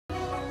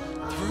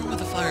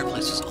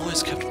fireplace was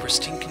always kept in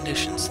pristine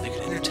condition so they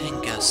could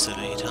entertain guests at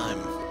any time.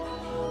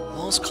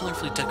 Walls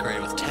colorfully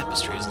decorated with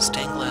tapestries and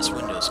stained glass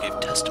windows gave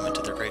testament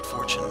to their great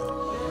fortune.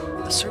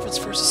 The servants'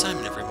 first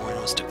assignment every morning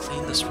was to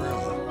clean this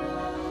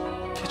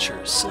room.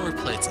 Pitchers, silver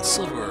plates, and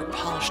silverware were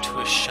polished to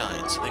a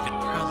shine so they could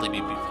proudly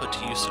be put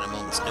to use at a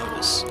moment's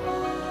notice.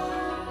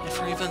 And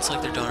for events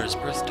like their daughter's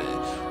birthday,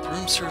 the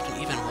room served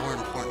an even more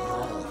important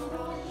role.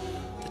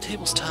 The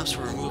table's tops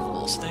were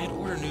removable, so they had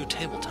ordered new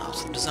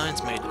tabletops with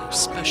designs made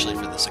especially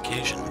for this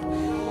occasion.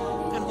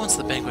 And once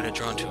the banquet had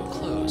drawn to a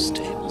close,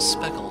 tables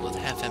speckled with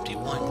half-empty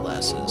wine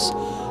glasses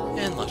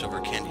and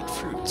leftover candied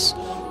fruits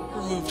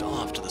were moved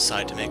off to the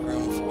side to make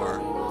room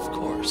for, of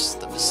course,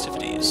 the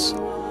festivities.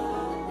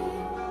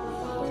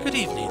 Good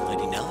evening,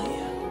 Lady Nellie.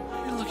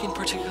 You're looking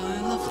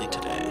particularly lovely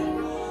today.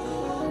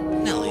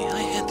 Nellie,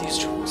 I had these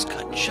jewels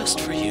cut just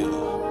for you.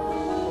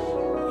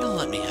 You'll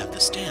let me have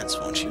this dance,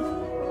 won't you?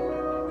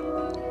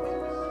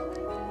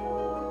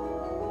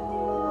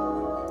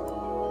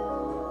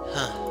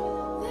 Huh.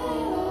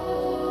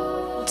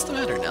 What's the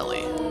matter,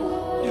 Nellie?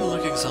 You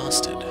look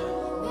exhausted.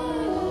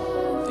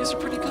 These are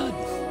pretty good.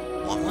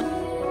 Want one?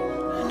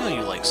 I know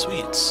you like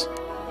sweets.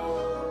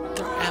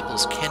 They're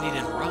apples candied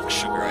in rock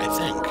sugar, I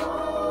think.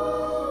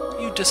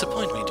 You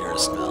disappoint me,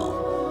 dearest Mell.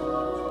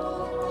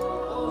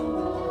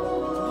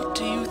 What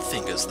do you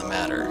think is the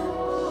matter?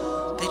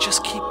 They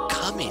just keep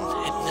coming.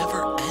 It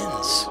never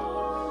ends.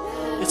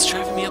 It's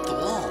driving me up the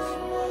wall.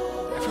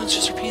 Everyone's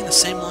just repeating the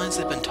same lines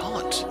they've been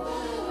taught.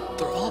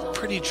 They're all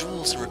pretty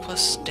jewels and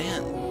requests to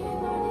dance.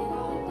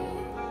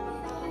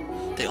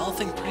 They all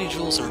think pretty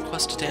jewels and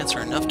requests to dance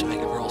are enough to make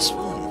a girl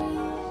swoon.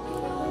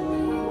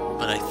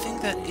 But I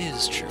think that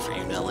is true for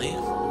you, Nellie.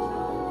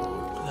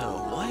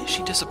 Though, why is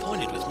she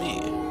disappointed with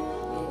me?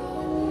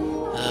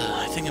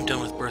 I think I'm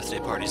done with birthday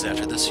parties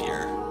after this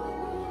year.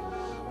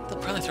 They'll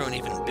probably throw an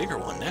even bigger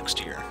one next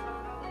year.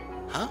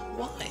 Huh?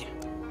 Why?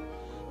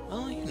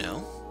 Well, you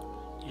know,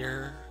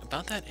 you're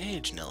about that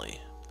age, Nellie.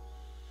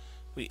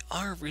 We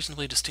are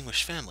reasonably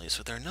distinguished families,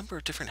 but there are a number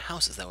of different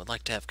houses that would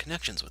like to have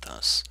connections with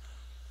us.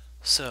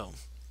 So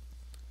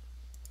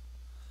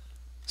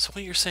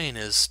what you're saying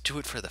is, do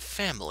it for the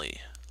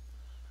family.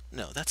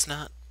 No, that's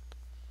not...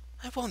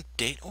 I won't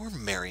date or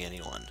marry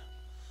anyone.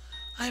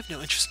 I have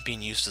no interest in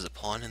being used as a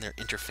pawn in their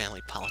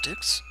interfamily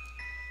politics.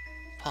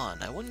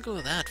 Pawn, I wouldn't go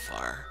that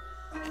far.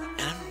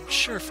 And I'm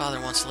sure Father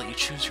wants to let you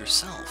choose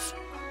yourself.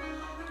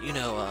 You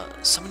know,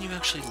 someone you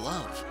actually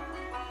love.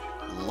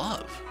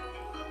 Love?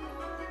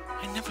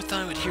 I never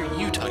thought I would hear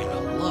you talking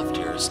about love,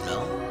 dearest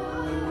Mell.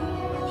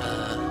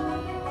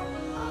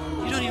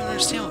 You don't even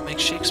understand what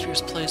makes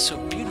Shakespeare's plays so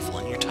beautiful,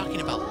 and you're talking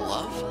about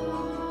love?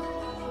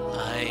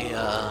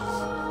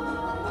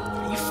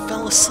 You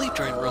fell asleep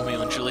during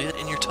Romeo and Juliet,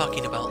 and you're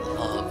talking about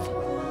love.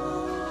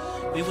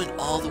 We went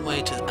all the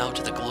way out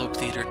to the Globe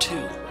Theatre,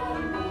 too.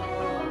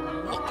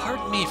 Well,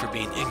 pardon me for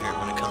being ignorant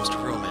when it comes to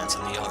romance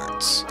and the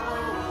arts.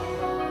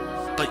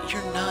 But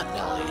you're not,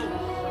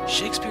 Nellie.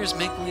 Shakespeare's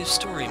make-believe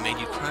story made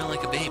you cry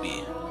like a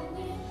baby.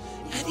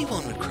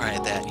 Anyone would cry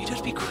at that. You'd have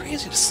to be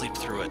crazy to sleep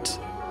through it.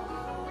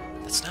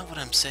 That's not what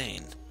I'm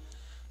saying.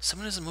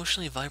 Someone as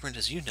emotionally vibrant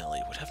as you,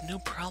 Nellie, would have no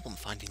problem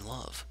finding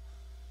love.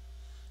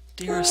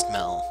 Dearest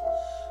Mell,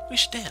 we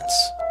should dance.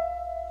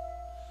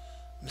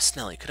 Miss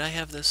Nellie, could I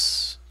have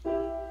this?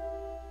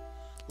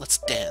 Let's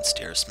dance,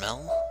 dearest Mell.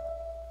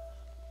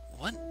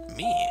 What?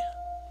 Me?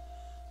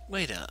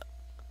 Wait,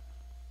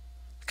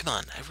 come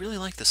on, I really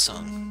like this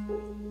song.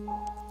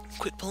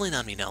 Quit pulling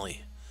on me,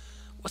 Nellie.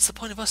 What's the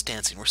point of us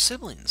dancing? We're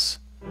siblings.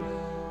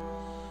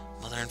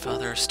 Mother and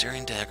Father are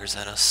staring daggers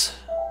at us.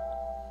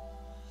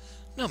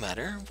 No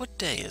matter. What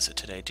day is it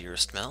today,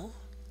 dearest Mell?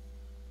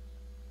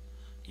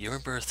 Your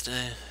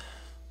birthday.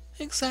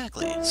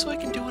 Exactly, so I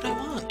can do what I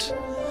want.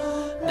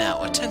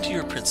 Now, attend to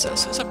your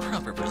princess, as a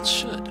proper prince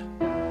should.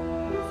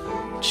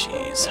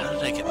 Jeez, how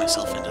did I get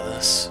myself into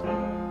this?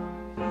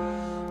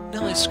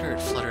 Nellie's skirt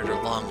fluttered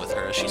along with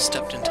her as she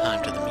stepped in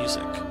time to the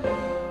music.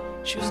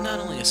 She was not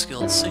only a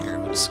skilled singer,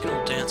 but a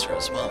skilled dancer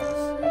as well.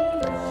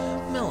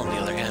 Mell, on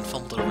the other hand,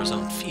 fumbled over his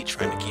own feet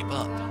trying to keep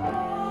up.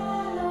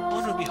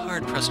 One would be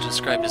hard-pressed to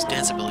describe his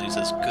dance abilities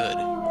as good,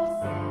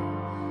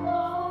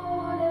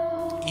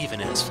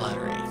 even in his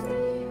flattery.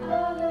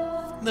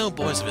 Though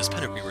boys of his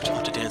pedigree were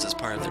taught to dance as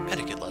part of their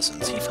etiquette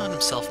lessons, he found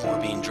himself more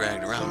being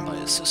dragged around by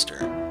his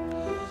sister.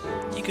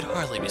 He could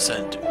hardly be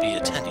said to be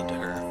attending to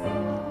her.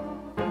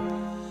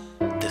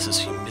 This is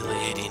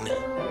humiliating.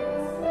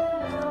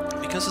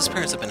 Because his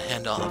parents had been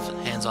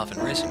hands-off in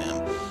raising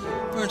him,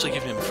 largely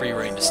giving him free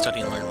rein to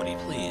study and learn what he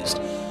pleased,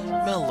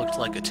 Mell looked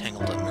like a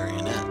tangled-up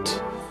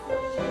marionette.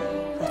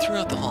 From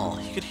throughout the hall,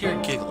 he could hear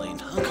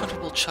giggling,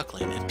 uncomfortable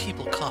chuckling, and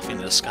people coughing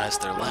to disguise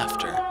their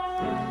laughter.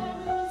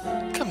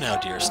 Come now,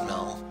 dearest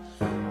Mell.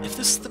 If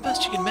this is the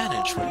best you can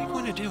manage, what are you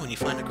going to do when you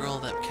find a girl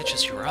that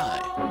catches your eye?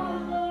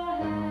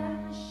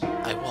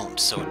 I won't,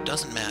 so it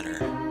doesn't matter.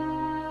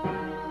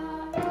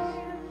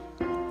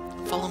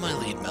 Follow my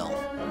lead, Mell.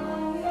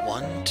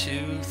 1,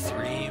 2,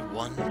 3,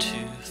 1,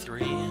 2,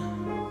 3.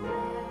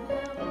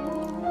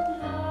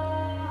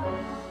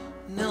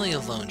 Nellie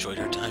alone enjoyed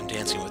her time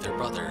dancing with her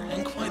brother,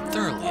 and quite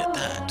thoroughly at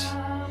that.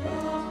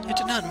 It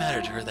did not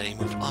matter to her that he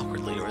moved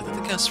awkwardly or that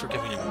the guests were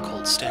giving him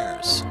cold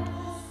stares.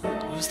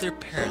 It was their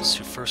parents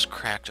who first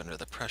cracked under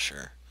the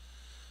pressure.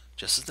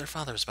 Just as their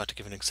father was about to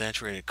give an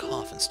exaggerated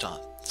cough and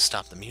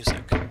stop the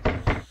music,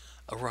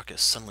 a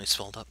ruckus suddenly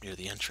swelled up near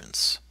the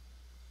entrance.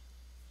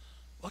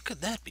 What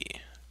could that be?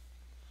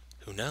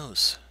 Who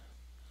knows?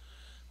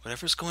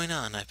 Whatever's going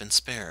on, I've been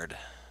spared.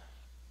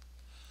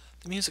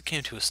 The music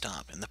came to a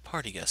stop, and the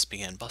party guests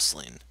began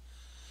bustling.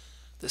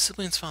 The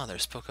sibling's father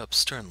spoke up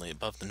sternly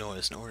above the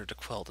noise in order to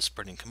quell the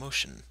spreading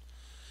commotion.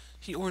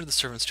 He ordered the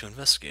servants to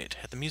investigate,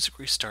 had the music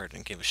restarted,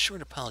 and gave a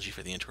short apology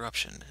for the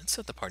interruption, and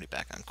set the party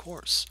back on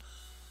course.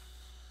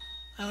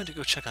 I went to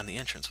go check on the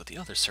entrance with the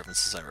other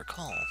servants as I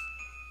recall.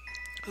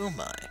 Oh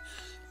my,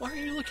 why are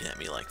you looking at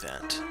me like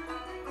that?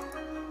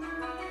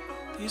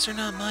 These are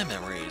not my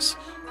memories,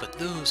 but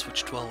those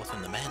which dwell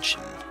within the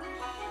mansion.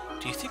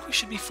 Do you think we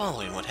should be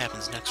following what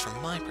happens next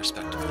from my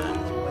perspective, then?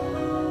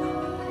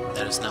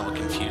 That is not what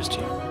confused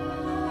you?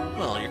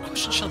 Well, your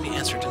question shall be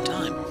answered in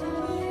time.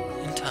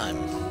 In time.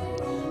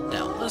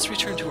 Now, let us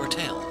return to our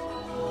tale.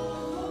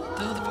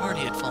 Though the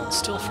party had fallen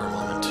still for a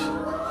moment,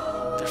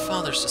 their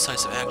father's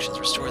decisive actions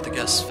restored the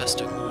guests'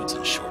 festive moods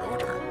in short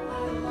order.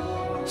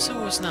 So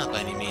it was not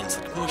by any means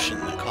the commotion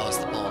that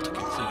caused the ball to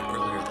conclude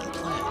earlier than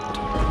planned.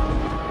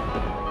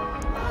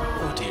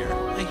 Oh dear,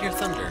 I hear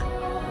thunder.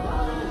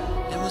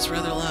 It was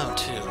rather loud,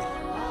 too.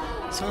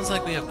 Sounds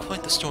like we have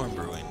quite the storm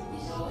brewing.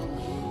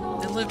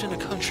 They lived in a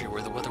country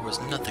where the weather was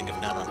nothing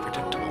if not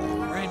unpredictable.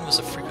 Rain was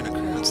a frequent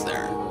occurrence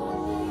there.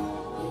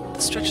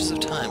 The stretches of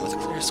time with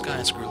clear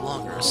skies grew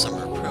longer as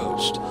summer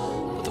approached,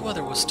 but the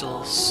weather was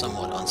still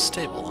somewhat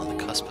unstable on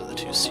the cusp of the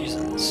two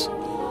seasons.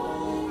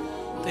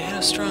 They had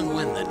a strong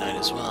wind that night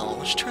as well,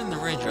 which turned the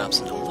raindrops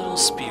into little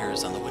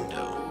spears on the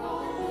window.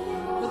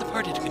 Were the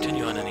party to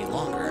continue on any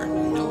longer,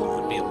 no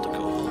one would be able to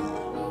go home.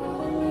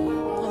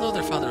 Although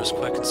their father was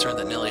quite concerned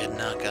that Nellie had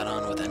not got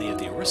on with any of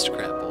the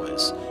aristocrat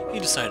boys, he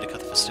decided to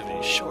cut the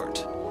festivities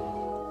short.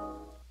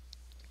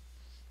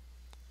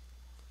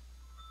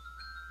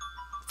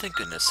 Thank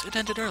goodness, it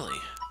ended early.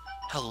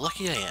 How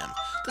lucky I am.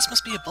 This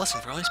must be a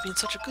blessing for always being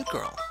such a good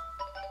girl.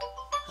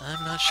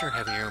 I'm not sure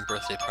having your own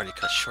birthday party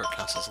cut short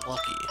counts as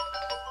lucky.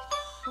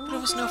 But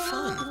it was no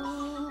fun.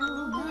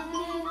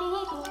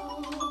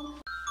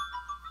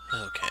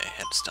 Okay,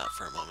 had to stop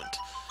for a moment.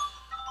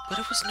 But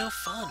it was no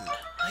fun.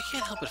 I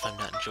can't help it if I'm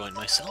not enjoying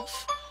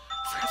myself.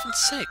 For heaven's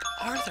sake,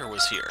 Arthur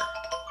was here.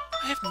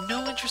 I have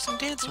no interest in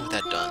dancing with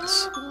that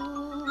dunce.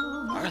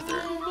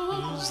 Arthur?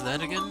 Who's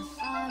that again?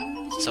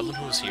 Someone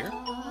who was here?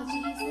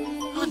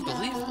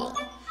 Unbelievable.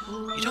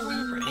 You don't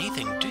remember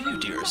anything, do you,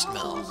 dearest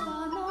Mell?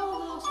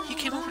 He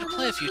came over to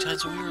play a few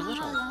times when we were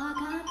little.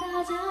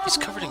 He's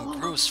covered in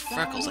gross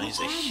freckles and he's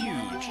a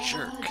huge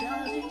jerk.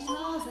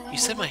 He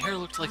said my hair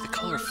looked like the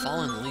color of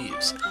fallen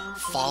leaves.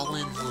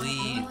 Fallen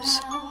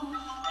leaves.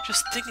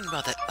 Just thinking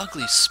about that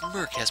ugly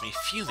smirk has me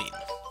fuming.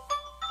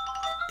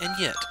 And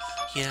yet,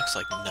 he acts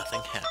like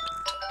nothing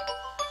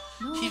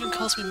happened. He even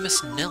calls me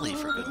Miss Nellie,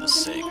 for goodness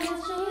sake.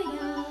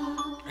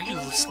 Are you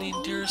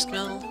listening, dearest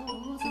Mell?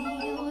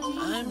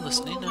 I'm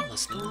listening.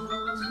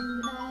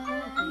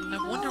 I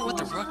wonder what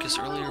the ruckus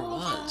earlier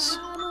was.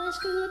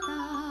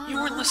 You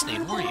weren't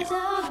listening, were you?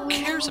 Who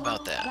cares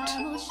about that?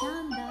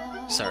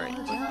 Sorry,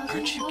 but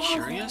aren't you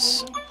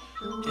curious?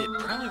 It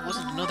probably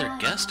wasn't another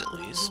guest, at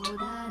least.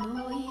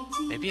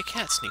 Maybe a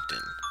cat sneaked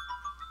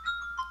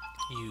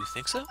in. You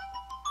think so?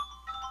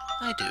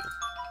 I do.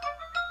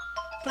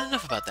 But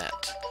enough about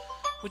that.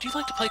 Would you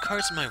like to play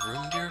cards in my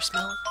room, dearest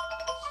Mell?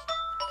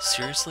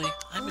 Seriously,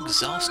 I'm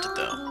exhausted,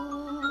 though.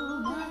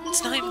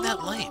 It's not even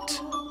that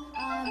late.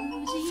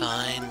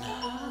 Fine.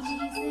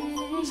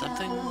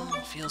 Something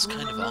feels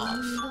kind of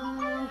off.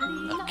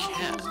 A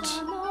cat.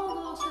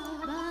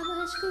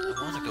 I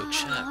want to go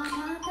check.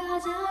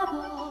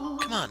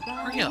 Come on,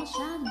 hurry up.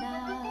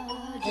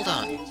 Hold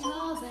on.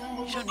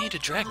 You don't need to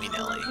drag me,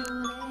 Nellie.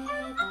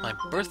 My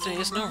birthday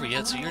isn't over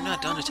yet, so you're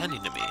not done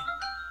attending to me.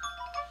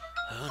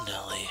 Oh,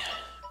 Nellie.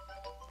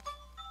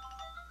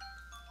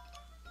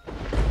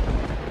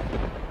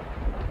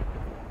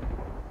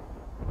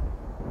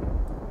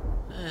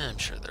 I'm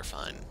sure they're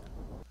fine.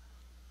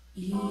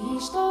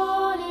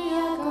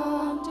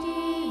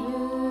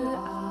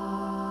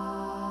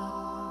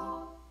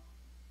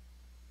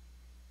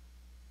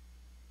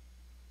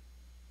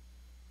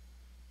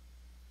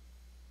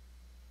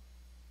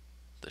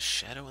 The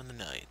shadow in the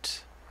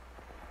night.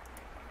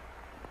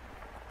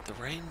 The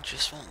rain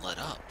just won't let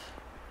up.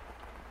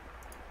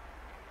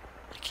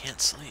 I can't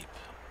sleep.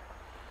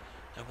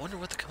 I wonder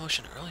what the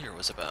commotion earlier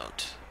was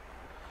about.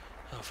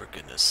 Oh, for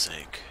goodness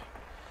sake.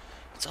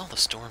 It's all the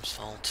storm's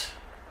fault.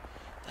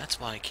 That's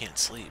why I can't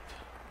sleep.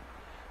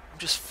 I'm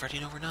just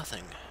fretting over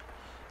nothing.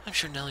 I'm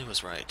sure Nellie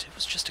was right. It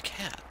was just a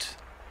cat.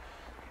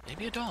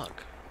 Maybe a dog.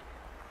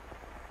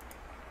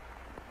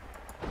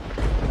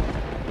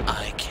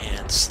 I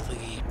can't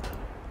sleep.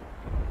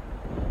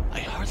 I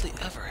hardly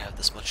ever have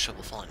this much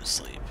trouble falling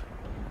asleep.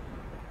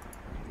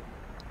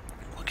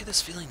 What could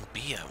this feeling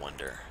be, I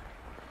wonder?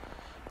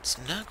 It's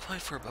not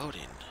quite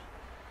foreboding.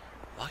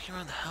 Walking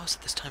around the house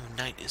at this time of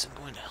night isn't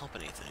going to help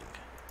anything.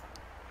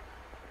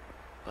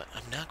 But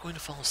I'm not going to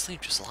fall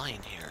asleep just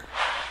lying here.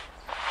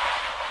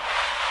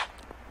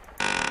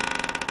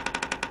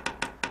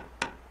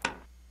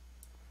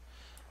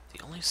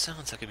 The only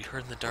sounds that could be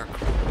heard in the dark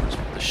corridors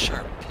were the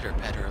sharp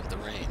pitter-patter of the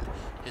rain,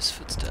 his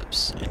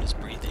footsteps, and his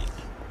breathing.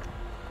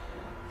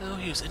 Though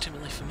he was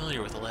intimately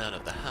familiar with the layout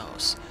of the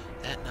house,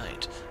 that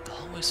night the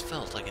hallways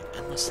felt like an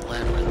endless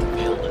labyrinth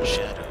veiled in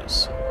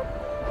shadows.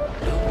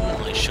 No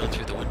moonlight shone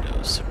through the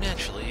windows, so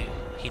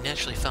he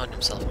naturally found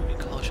himself moving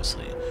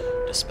cautiously,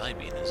 despite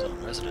being in his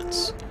own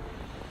residence.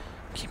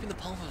 Keeping the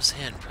palm of his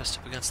hand pressed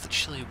up against the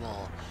chilly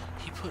wall,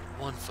 he put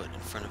one foot in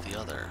front of the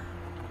other.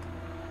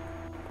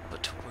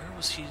 But to where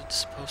was he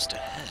supposed to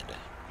head?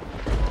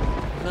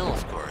 Mell,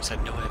 of course,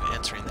 had no way of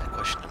answering that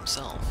question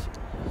himself.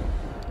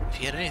 If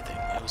he had anything,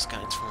 it was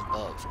guidance from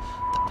above,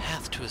 the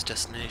path to his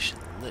destination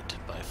lit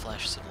by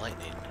flashes of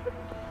lightning.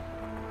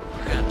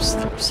 Perhaps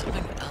there was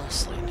something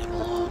else leading him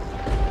along.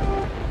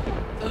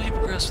 Though he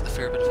progressed with a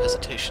fair bit of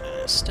hesitation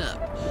in his step,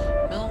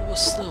 Mell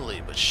was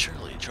slowly but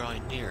surely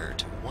drawing nearer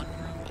to one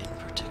room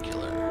in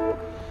particular.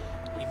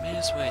 He made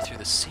his way through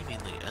the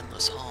seemingly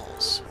endless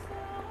halls.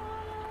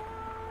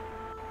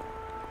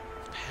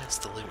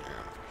 Past the living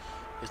room,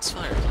 its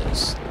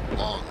fireplace,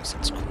 long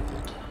since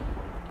cooled.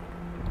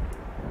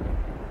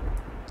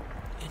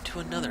 Into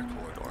another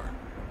corridor.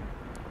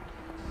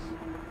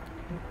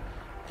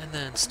 And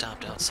then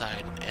stopped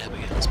outside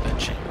Abigail's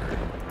bedchamber.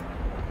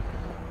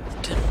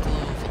 The dim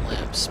glow of a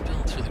lamp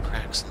spilled through the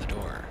cracks in the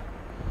door.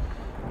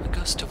 A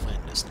gust of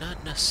wind is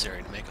not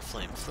necessary to make a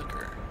flame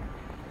flicker.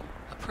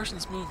 A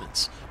person's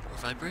movements, or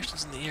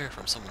vibrations in the air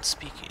from someone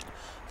speaking,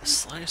 the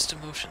slightest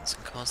emotions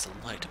can cause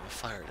the light of a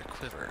fire to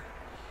quiver,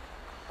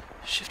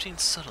 shifting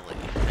subtly,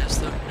 as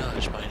though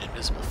nudged by an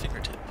invisible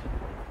fingertip.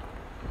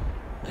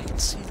 I can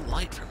see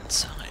light from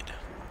inside.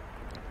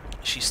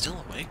 Is she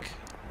still awake?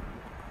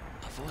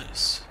 A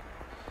voice.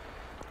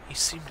 He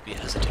seemed to be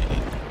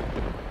hesitating.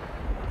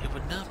 It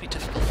would not be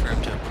difficult for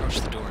him to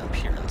approach the door and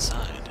peer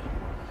inside,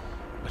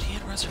 but he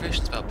had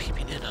reservations about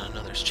peeping in on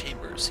another's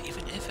chambers,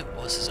 even if it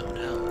was his own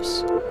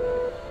house.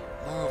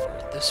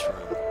 Moreover, this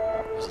room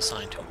was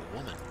assigned to a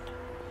woman.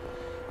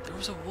 There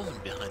was a woman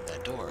behind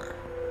that door.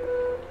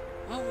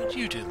 What would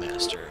you do,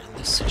 Master, in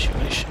this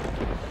situation?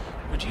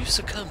 Would you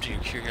succumb to your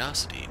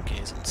curiosity and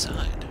gaze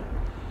inside?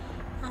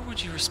 Or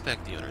would you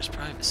respect the owner's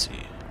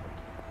privacy?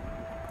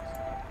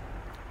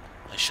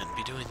 I shouldn't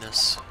be doing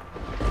this.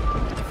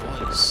 But the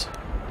voice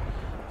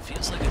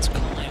feels like it's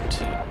calling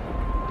to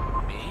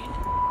me?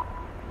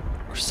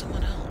 Or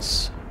someone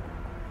else?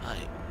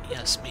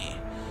 Yes, me.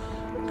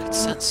 Could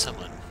sense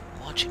someone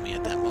watching me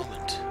at that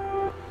moment.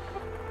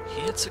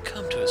 He had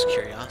succumbed to his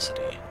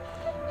curiosity.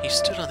 He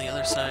stood on the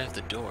other side of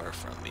the door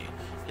from me,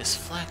 his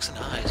flaxen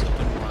eyes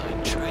open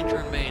wide, trying to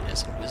remain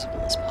as invisible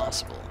as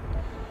possible.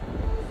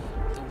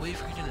 The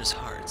wavering in his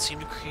heart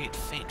seemed to create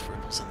faint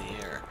ripples in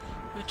the air,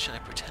 which I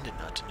pretended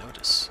not to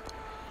notice.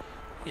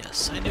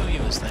 Yes, I knew he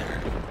was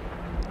there.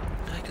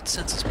 I could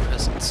sense his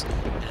presence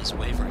and his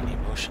wavering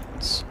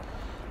emotions.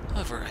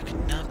 However, I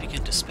could not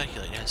begin to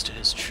speculate as to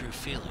his true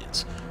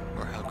feelings,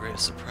 or how great a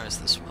surprise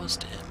this was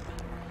to him.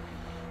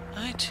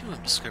 I, too,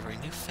 am discovering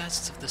new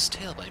facets of this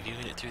tale by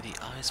viewing it through the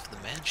eyes of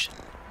the mansion.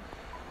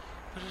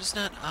 But it is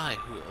not I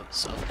who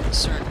is of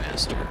concern,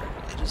 Master.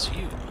 It is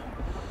you.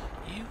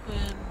 You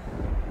and...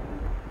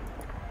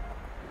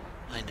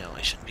 I know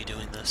I shouldn't be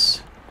doing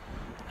this.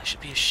 I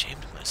should be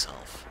ashamed of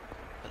myself.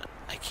 But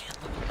I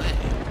can't look away.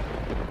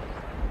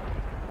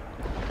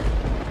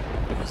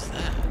 What was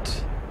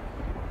that?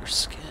 Her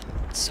skin,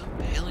 it's so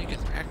pale you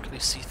can practically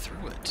see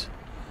through it.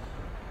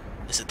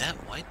 Is it that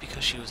white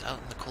because she was out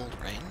in the cold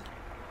rain?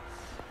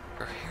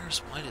 Her hair is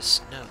white as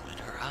snow, and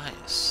her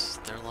eyes,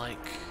 they're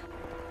like,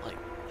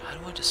 how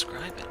do I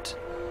describe it?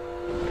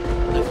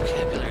 My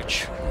vocabulary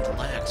truly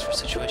lacks for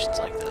situations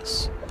like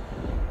this.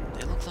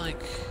 They look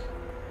like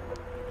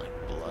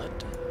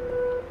blood?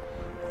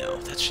 No,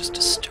 that's just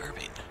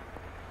disturbing.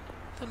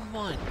 Then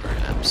wine,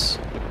 perhaps.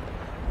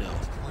 No,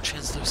 more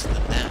translucent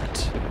than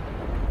that.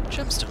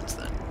 Gemstones,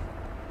 then.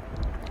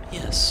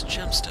 Yes,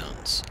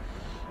 gemstones.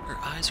 Her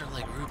eyes are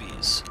like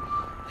rubies.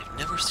 I've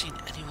never seen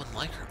anyone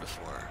like her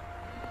before.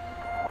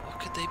 What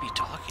could they be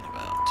talking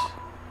about?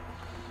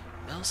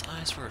 Mell's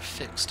eyes were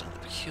fixed on the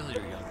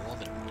peculiar young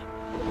woman.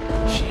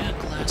 She had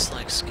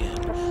glass-like skin,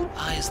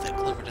 eyes that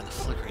glimmered in the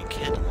flickering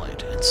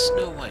candlelight, and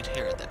snow-white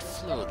hair that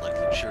flowed like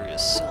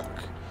luxurious silk.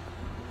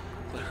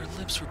 But her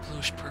lips were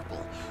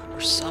bluish-purple,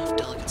 her soft,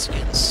 delicate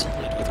skin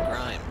sullied with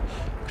grime,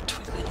 her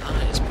twinkling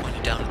eyes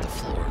pointed down at the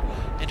floor,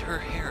 and her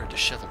hair a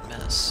disheveled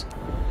mess.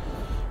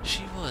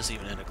 She was,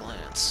 even at a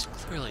glance,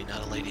 clearly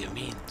not a lady of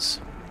means.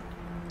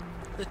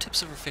 The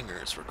tips of her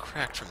fingers were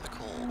cracked from the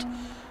cold,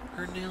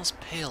 her nails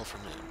pale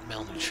from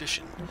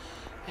malnutrition,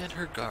 and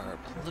her garb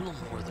little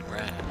more than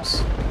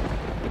rags.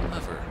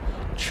 However,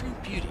 true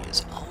beauty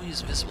is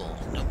always visible,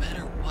 no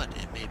matter what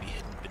it may be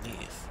hidden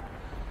beneath,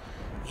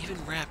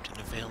 even wrapped in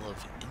a veil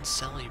of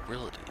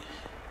insalubrity.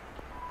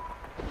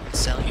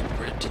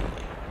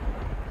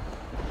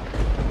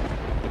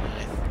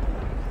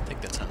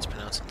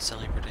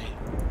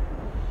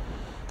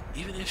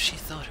 she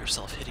thought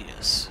herself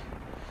hideous.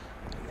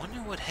 I wonder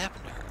what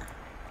happened to her.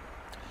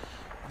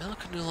 Mell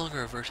could no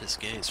longer avert his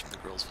gaze from the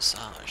girl's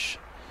visage.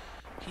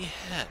 He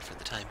had, for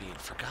the time being,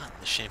 forgotten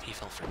the shame he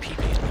felt for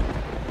peeping.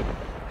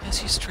 As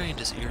he strained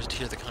his ears to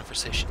hear the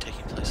conversation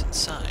taking place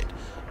inside,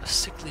 a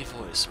sickly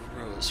voice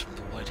arose from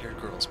the white-haired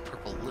girl's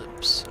purple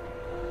lips.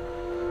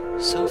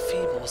 So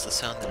feeble was the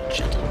sound that a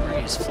gentle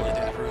breeze flowing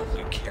through the room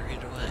could carry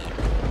it away.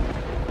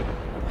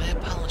 I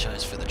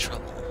apologize for the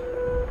trouble.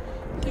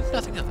 Think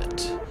nothing of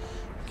it.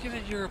 Give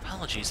it your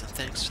apologies and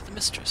thanks to the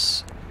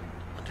mistress.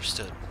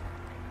 Understood.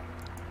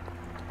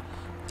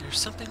 There's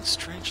something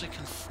strangely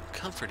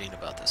comforting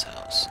about this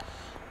house,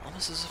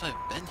 almost as if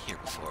I've been here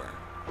before.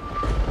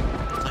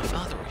 If my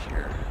father were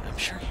here, I'm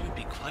sure he would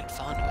be quite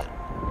fond of it.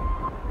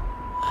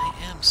 I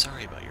am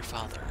sorry about your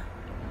father.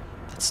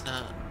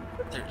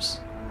 There's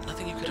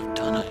nothing you could have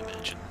done, I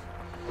imagine.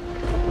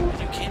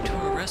 When you came to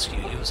our rescue,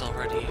 he was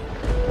already...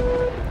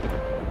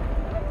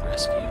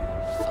 Rescue?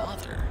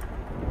 Father?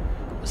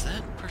 Was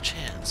that,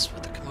 perchance,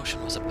 what the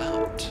commotion was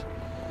about?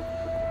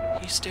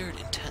 He stared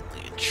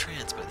intently,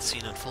 entranced by the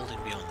scene unfolding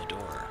beyond the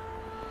door.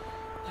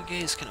 A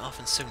gaze can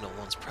often signal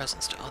one's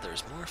presence to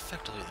others more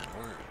effectively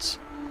than words.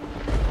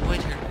 The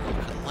white-haired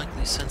girl could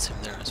likely sense him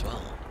there as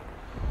well.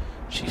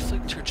 She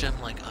flicked her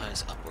gem-like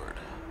eyes upward.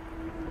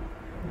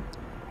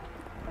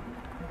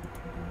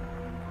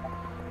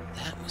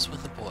 That was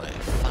when the boy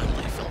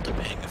finally felt a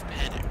pang of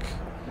panic.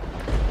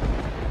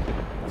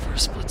 For a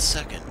split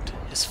second,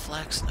 his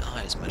flaxen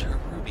eyes met her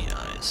ruby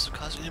eyes,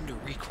 causing him to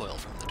recoil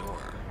from the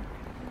door.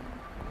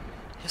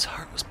 His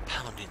heart was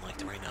pounding like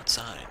the rain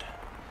outside.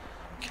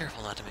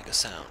 Careful not to make a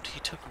sound,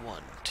 he took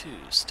 1, 2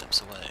 steps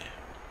away.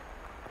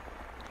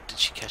 Did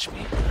she catch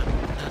me?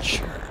 I'm not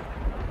sure.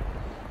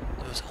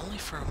 It was only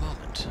for a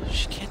moment.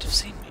 She can't have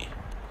seen me.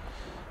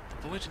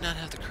 The boy did not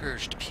have the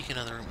courage to peek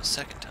into the room a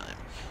second time,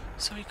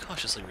 so he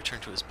cautiously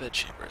returned to his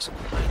bedchamber as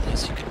quietly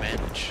as he could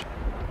manage.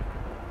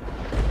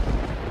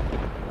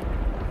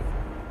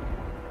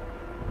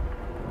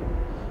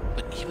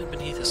 But even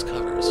beneath his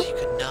covers, he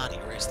could not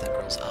erase that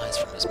girl's eyes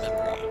from his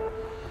memory.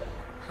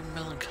 Her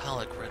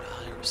melancholic red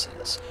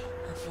irises,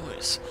 her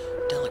voice,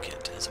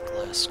 delicate as a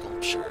glass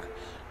sculpture,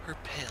 her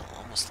pale,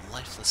 almost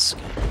lifeless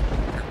skin,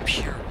 her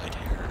pure white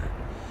hair.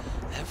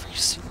 Every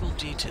single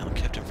detail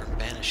kept him from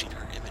banishing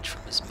her image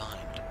from his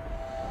mind.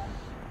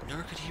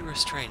 Nor could he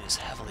restrain his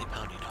heavily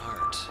pounding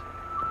heart.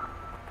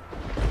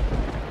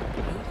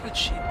 Who could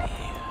she be?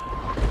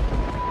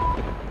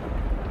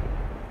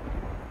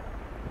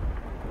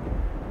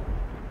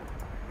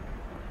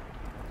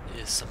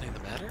 Is something the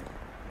matter?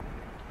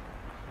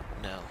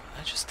 No,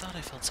 I just thought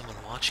I felt someone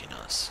watching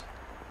us.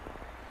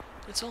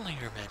 It's only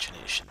your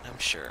imagination, I'm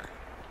sure.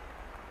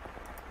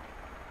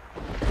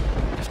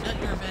 If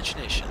not your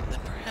imagination, then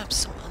perhaps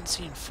some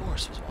unseen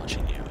force was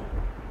watching you.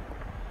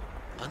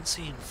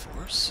 Unseen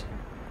force?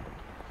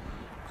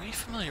 Are you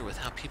familiar with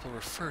how people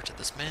refer to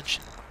this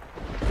mansion?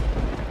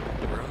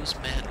 Rose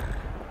Manor.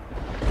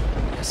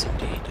 Yes,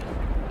 indeed.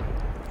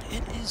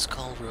 It is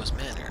called Rose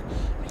Manor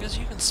because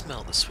you can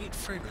smell the sweet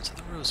fragrance of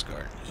the rose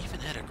garden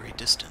even at a great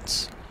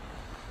distance.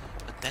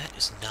 But that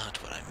is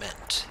not what I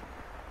meant.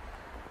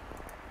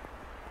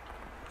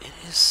 It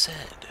is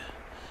said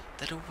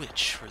that a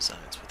witch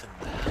resides within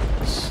the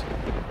house.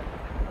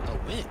 A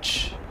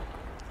witch?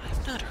 I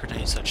have not heard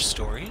any such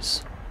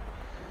stories.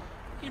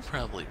 You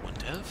probably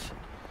wouldn't have.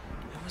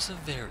 It was a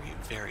very,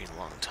 very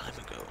long time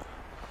ago.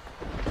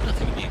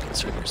 Nothing you need to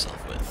concern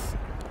yourself with.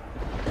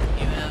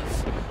 You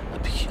have a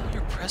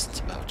peculiar presence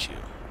about you.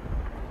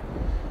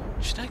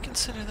 Should I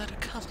consider that a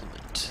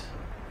compliment?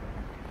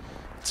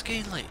 It's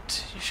getting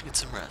late. You should get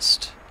some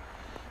rest.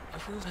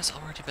 A room has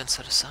already been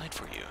set aside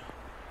for you.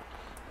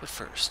 But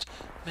first,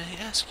 may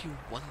I ask you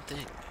one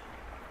thing?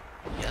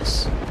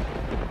 Yes?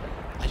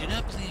 I do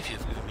not believe you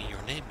have given me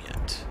your name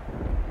yet.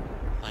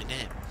 My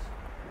name.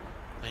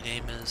 My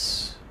name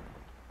is...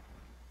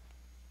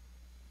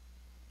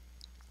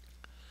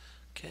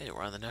 Okay,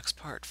 we're on the next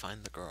part.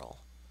 Find the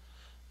girl.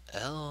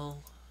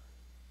 Elle.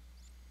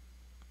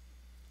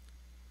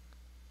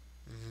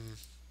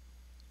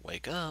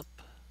 Wake up.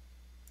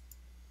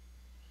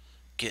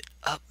 Get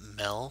up,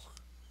 Mell.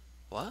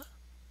 What?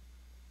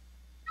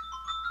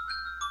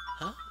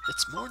 Huh?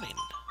 It's morning.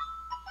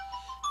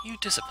 You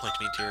disappoint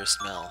me,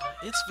 dearest Mell.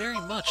 It's very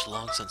much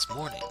long since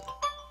morning.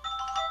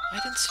 I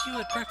didn't see you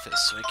at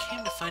breakfast, so I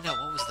came to find out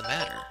what was the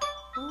matter.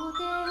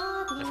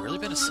 I've really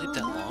been asleep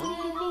that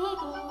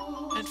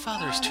long? And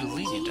father is too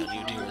lenient on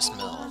you, dearest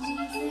Mell.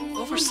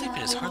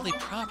 Oversleeping is hardly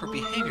proper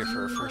behavior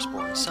for a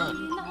firstborn son.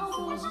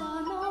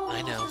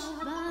 I know.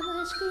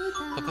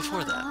 But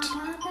before that...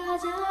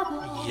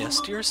 Yes,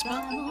 dearest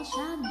Mell?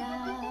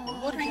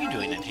 What are you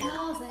doing in here?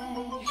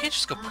 You can't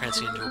just go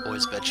prancing into a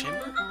boy's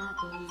bedchamber.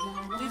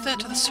 Leave that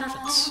to the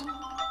servants.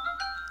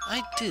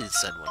 I did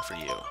send one for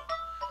you.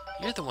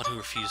 You're the one who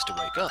refused to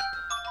wake up.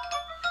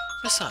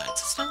 Besides,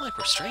 it's not like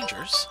we're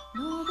strangers.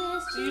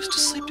 We used to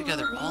sleep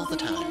together all the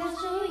time.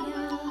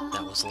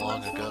 That was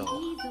long ago.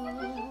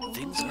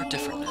 Things are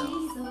different now.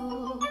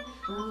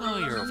 Oh,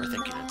 you're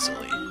overthinking it,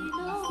 silly.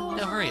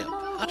 Now hurry up.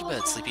 Out of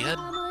bed, sleepyhead.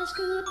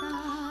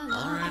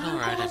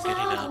 Alright, I'm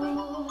getting up.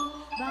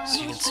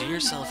 So you can see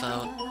yourself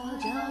out.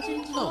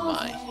 Oh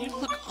my, you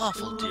look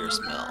awful,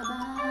 dearest Mell.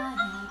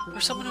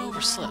 For someone who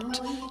overslept,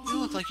 you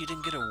look like you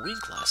didn't get a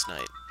wink last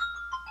night.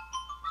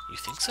 You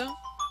think so?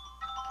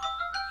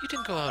 You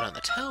didn't go out on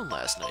the town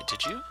last night,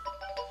 did you?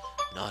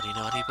 Naughty,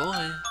 naughty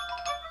boy.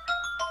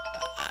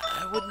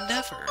 I would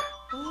never.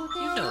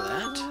 You know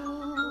that.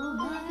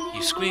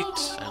 You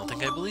squeaked. I don't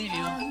think I believe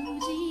you.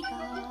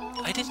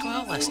 I didn't go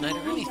out last night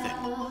or anything.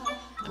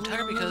 I'm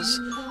tired because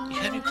you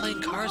had me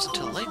playing cards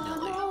until late,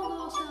 Nellie.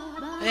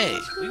 Hey,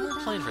 we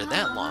weren't playing for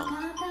that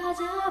long.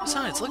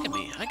 Besides, look at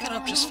me. I got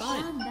up just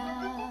fine.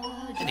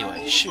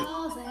 Anyway, shoot.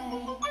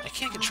 I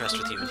can't get dressed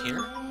with you in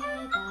here.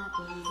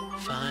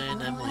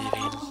 Fine, I'm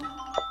leaving.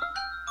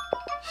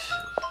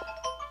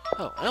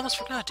 Oh, I almost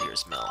forgot,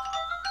 dearest Mell.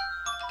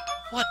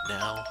 What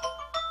now?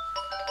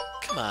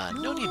 Come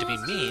on, no need to be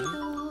mean.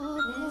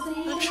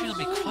 I'm sure you'll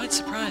be quite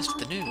surprised at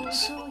the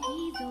news.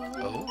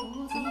 Oh?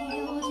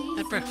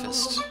 At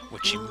breakfast,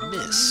 which you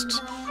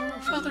missed,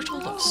 Father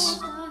told us.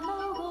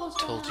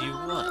 Told you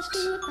what?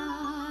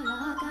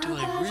 Do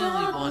I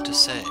really want to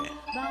say?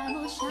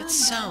 It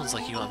sounds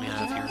like you want me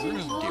out of your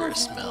room,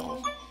 dearest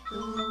Mell.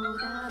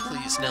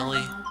 Please,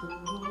 Nellie.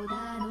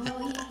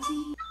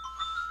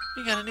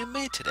 We got a new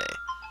maid today,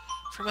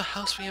 from a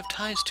house we have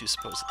ties to,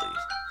 supposedly.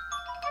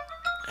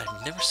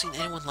 I've never seen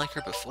anyone like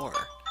her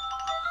before.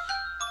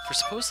 For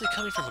supposedly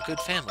coming from a good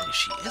family,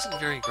 she isn't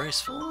very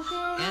graceful,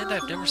 and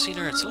I've never seen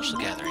her at social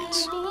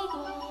gatherings.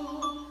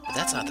 But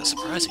that's not the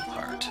surprising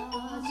part.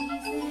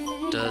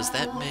 Does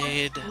that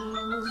maid...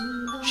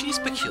 She's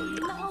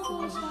peculiar.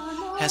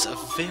 Has a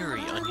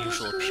very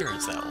unusual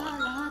appearance, that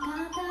one.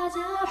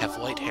 Have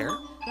white hair?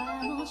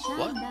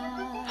 What?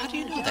 How do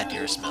you know that,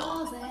 dearest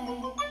Mell?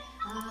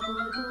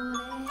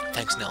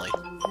 Thanks, Nellie.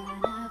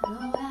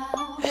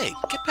 Hey,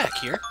 get back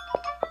here.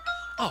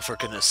 Oh, for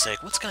goodness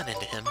sake, what's gotten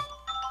into him?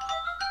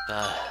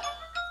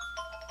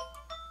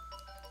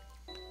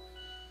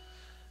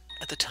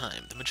 At the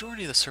time, the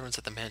majority of the servants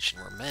at the mansion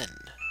were men.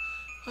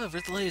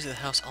 However, the ladies of the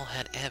house all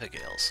had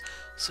Abigails,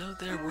 so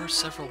there were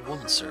several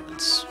woman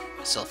servants,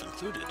 myself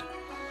included.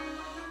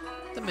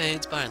 The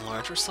maids, by and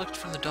large, were selected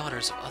from the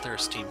daughters of other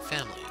esteemed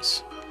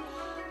families.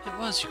 It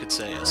was, you could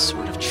say, a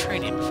sort of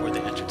training before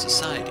they entered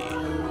society.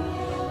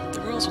 The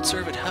girls would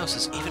serve at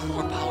houses even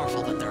more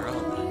powerful than their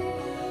own,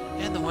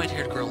 and the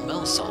white-haired girl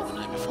Mell saw the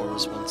night before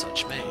was one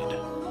such maid.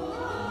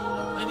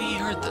 When he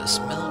heard this,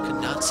 Mell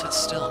could not sit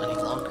still any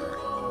longer.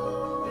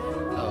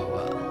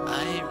 Oh,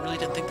 I really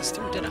didn't think this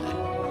through, did I?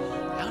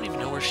 I don't even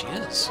know where she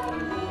is.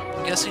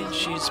 I'm guessing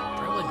she's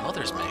probably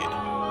Mother's maid.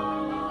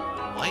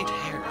 White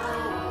hair.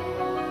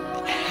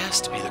 It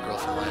has to be the girl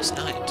from last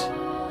night.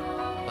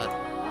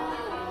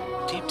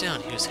 But deep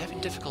down, he was having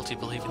difficulty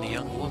believing the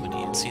young woman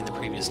he had seen the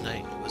previous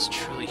night was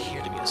truly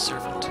here to be a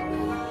servant.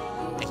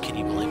 And can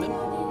you blame him?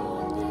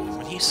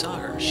 When he saw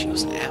her, she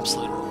was an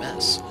absolute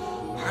mess.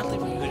 Hardly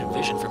what you could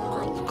envision from a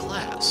girl of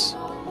class.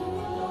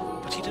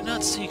 But he did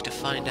not seek to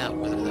find out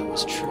whether that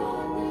was true.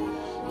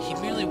 He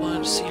merely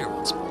wanted to see her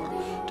once more,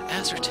 to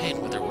ascertain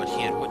whether what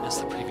he had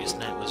witnessed the previous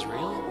night was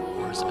real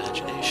or his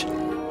imagination.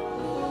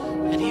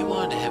 And he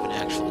wanted to have an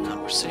actual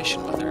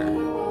conversation with her.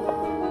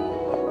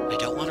 I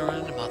don't want to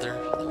run into Mother,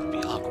 that would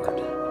be awkward.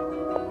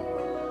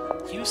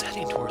 He was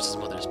heading towards his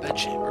mother's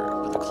bedchamber,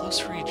 but the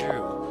closer he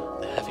drew,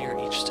 the heavier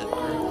each step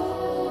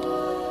grew.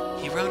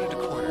 He rounded a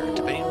corner,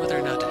 debating whether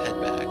or not to head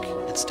back,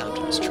 and stopped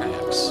in his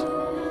tracks.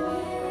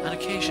 On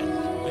occasion,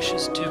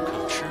 wishes do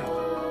come true.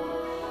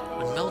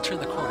 When Mell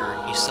turned the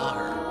corner, he saw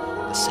her,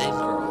 the same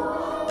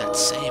girl, that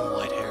same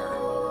white hair.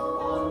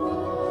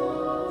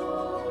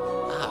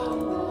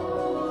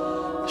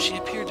 Ah. She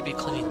appeared to be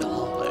cleaning the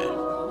hallway.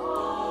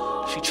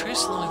 She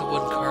traced along the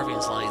wooden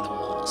carvings lining the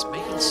walls,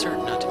 making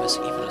certain not to miss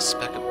even a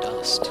speck of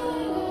dust.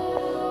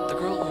 The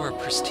girl wore a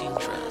pristine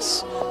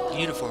dress, the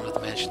uniform of the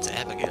mansion's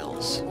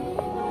Abigails.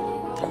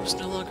 There was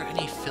no longer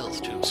any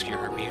filth to obscure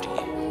her beauty.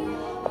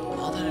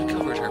 All that had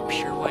covered her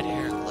pure white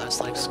hair and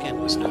glass-like skin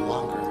was no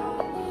longer.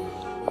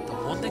 The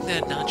one thing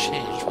that had not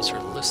changed was her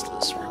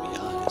listless, ruby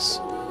eyes.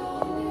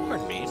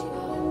 Pardon me.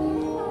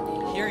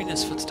 Hearing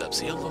his footsteps,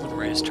 the young woman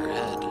raised her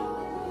head.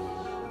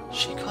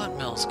 She caught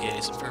Mell's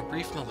gaze and for a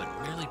brief moment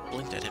merely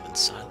blinked at him in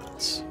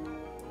silence.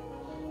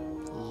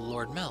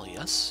 Lord Mell,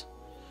 yes?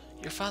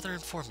 Your father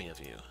informed me of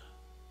you.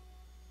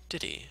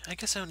 Did he? I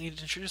guess I don't need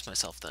to introduce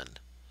myself then.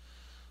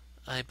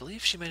 I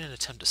believe she made an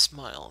attempt to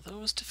smile, though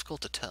it was difficult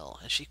to tell,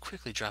 as she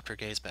quickly dropped her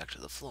gaze back to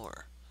the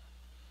floor.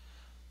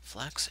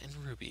 Flax and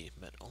Ruby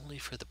met only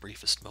for the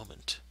briefest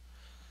moment.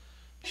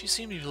 She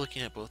seemed to be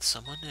looking at both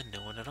someone and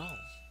no one at all.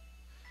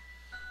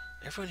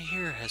 Everyone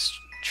here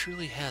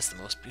truly has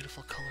the most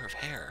beautiful color of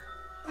hair.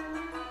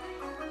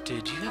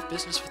 Did you have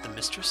business with the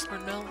mistress,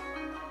 Lord Mell?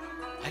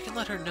 I can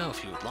let her know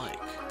if you would like.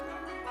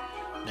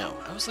 No,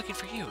 I was looking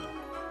for you.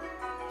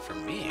 For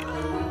me?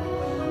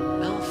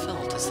 Mell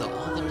felt as though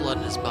all the blood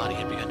in his body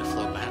had begun to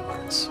flow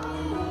backwards.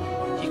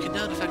 He could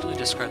not effectively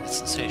describe the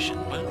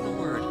sensation, but in a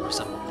word, it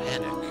resembled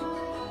panic.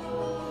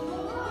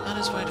 On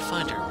his way to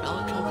find her, Mell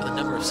had come up with a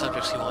number of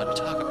subjects he wanted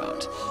to talk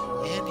about,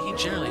 and he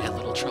generally had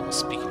little trouble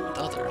speaking with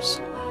others.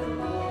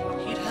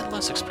 He'd had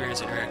less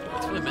experience interacting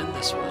with women,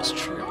 this was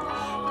true,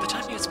 but the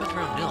time he had spent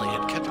around Nellie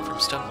had kept him from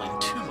stumbling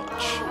too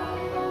much.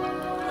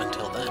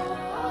 Until then.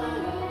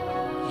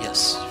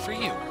 Yes, for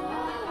you.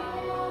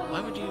 Why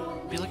would you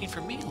be looking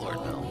for me, Lord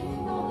Mell?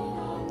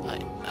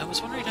 I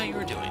was wondering how you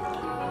were doing.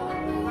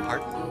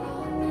 Pardon?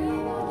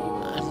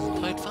 I'm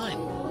quite fine.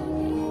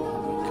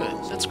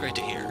 Good, that's great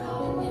to hear.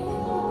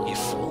 You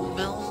fool,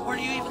 Mell? What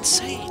are you even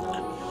saying?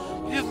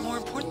 You have more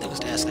important things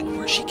to ask, like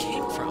where she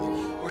came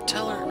from, or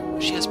tell her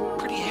she has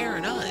pretty hair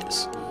and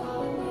eyes.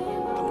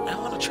 But I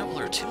don't want to trouble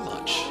her too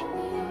much.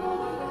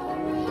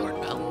 Lord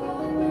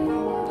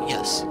Mell?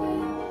 Yes.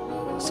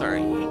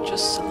 Sorry, you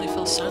just suddenly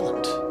fell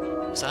silent.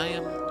 Was I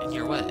in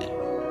your way?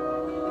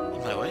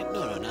 In my way?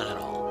 No, not at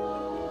all.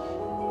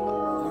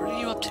 What are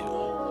you up to?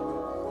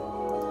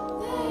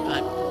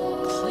 I'm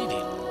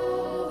cleaning.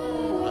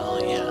 Well,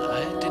 yeah,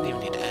 I didn't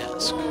even need to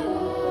ask.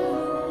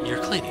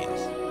 You're cleaning.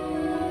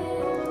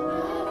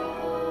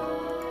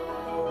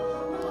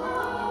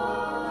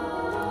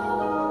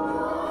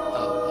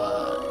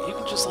 Oh, you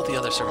can just let the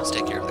other servants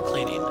take care of the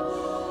cleaning.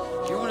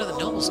 You're one of the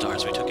noble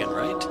stars we took in,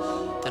 right?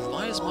 Then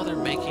why is Mother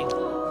making...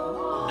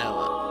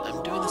 No,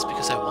 I'm doing this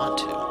because I want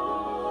to.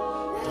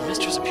 The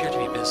mistress appeared to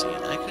be busy,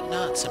 and I could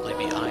not simply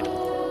be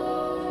idle.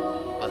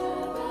 But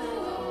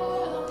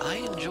I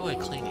enjoy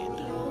cleaning.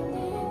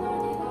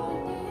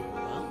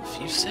 Well,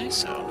 if you say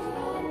so.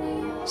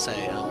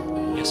 Say,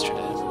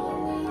 yesterday.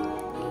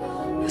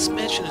 This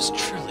mansion is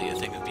truly a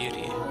thing of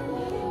beauty.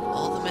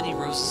 All the many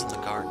roses in the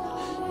garden,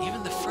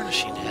 even the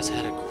furnishing has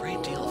had a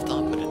great deal of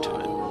thought put into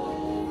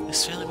it.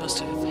 This family must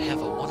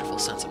have a wonderful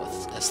sense of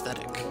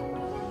aesthetic.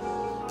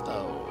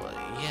 Oh,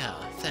 yeah,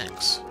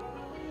 thanks.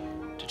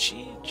 Did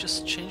she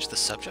just change the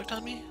subject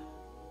on me?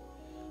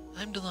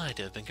 I'm delighted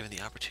to have been given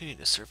the opportunity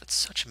to serve at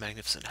such a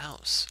magnificent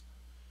house.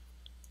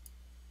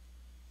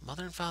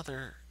 Mother and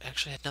Father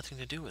actually had nothing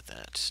to do with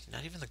that,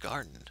 not even the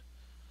garden.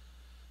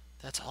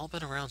 That's all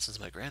been around since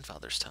my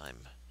grandfather's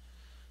time.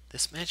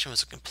 This mansion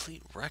was a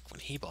complete wreck when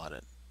he bought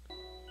it.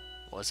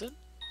 Was it?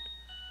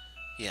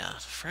 Yeah,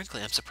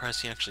 frankly, I'm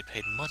surprised he actually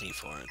paid money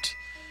for it.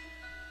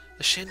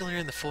 The chandelier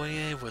in the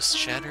foyer was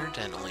shattered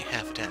and only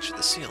half attached to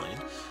the ceiling.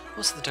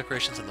 Most of the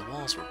decorations on the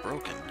walls were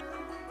broken.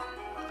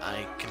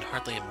 I can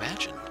hardly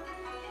imagine.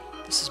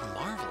 This is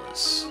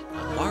marvelous.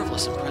 A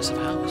marvelous, impressive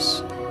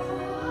house.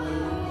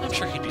 I'm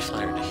sure he'd be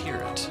flattered to hear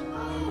it.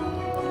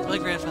 My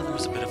grandfather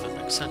was a bit of an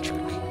eccentric.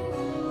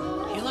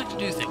 He liked to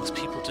do things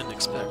people didn't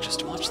expect just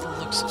to watch the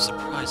looks of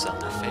surprise on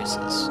their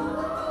faces.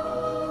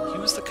 He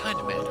was the kind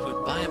of man who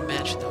would buy a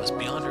mansion that was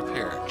beyond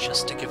repair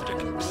just to give it a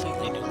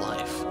completely new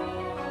life.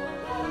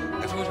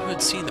 Everyone who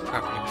had seen the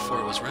property before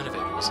it was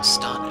renovated was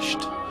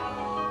astonished.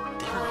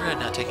 They regretted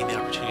not taking the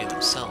opportunity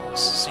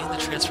themselves, seeing the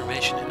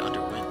transformation it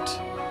underwent.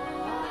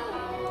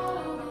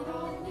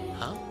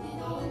 Huh?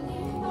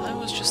 I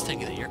was just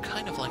thinking that you're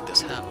kind of like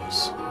this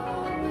house.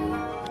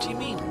 What do you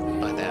mean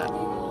by that?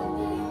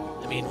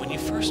 I mean, when you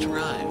first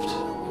arrived...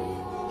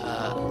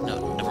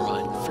 no, never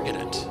mind, forget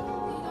it.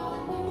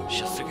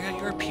 She'll figure out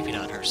you were peeping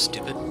on her,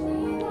 stupid.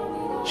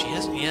 She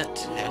hasn't yet,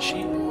 has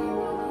she?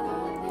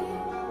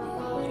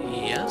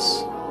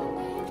 Yes?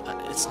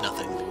 It's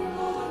nothing.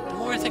 The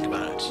more I think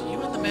about it,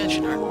 you and the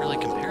mansion aren't really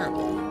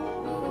comparable.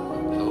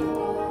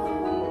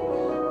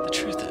 Oh? The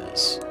truth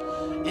is,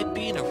 it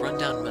being a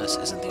rundown mess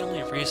isn't the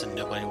only reason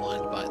nobody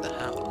wanted to buy the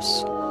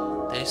house.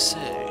 They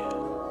say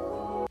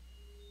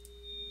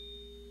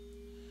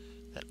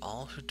that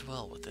all who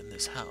dwell within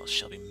this house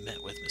shall be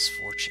met with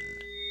misfortune.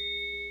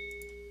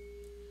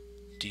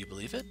 Do you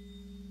believe it?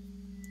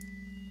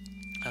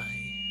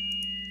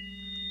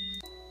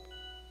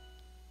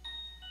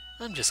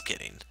 I'm just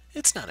kidding.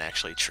 It's not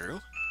actually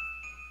true.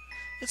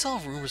 It's all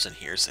rumors and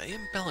hearsay,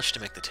 embellished to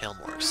make the tale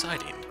more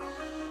exciting.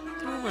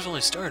 The rumors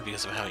only started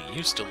because of how it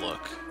used to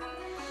look.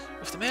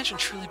 If the mansion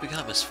truly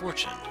begot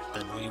misfortune,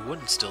 then we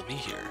wouldn't still be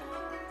here.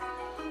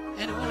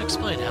 And it would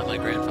explain how my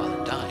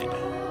grandfather died.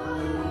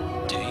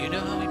 Do you know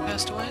how he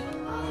passed away?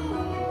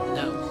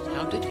 No,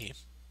 how did he?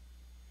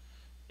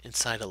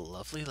 Inside a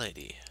lovely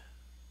lady.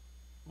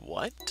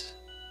 What?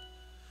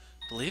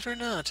 Believe it or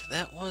not,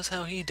 that was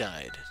how he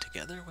died,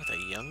 together with a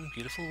young,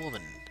 beautiful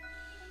woman.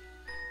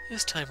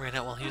 His time ran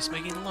out while he was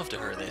making love to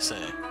her, they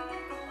say.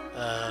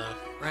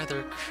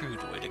 Rather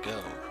crude way to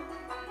go.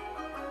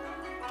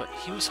 But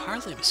he was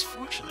hardly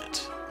misfortunate.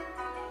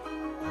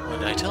 What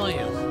did I tell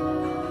you?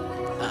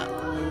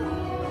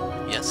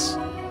 Yes.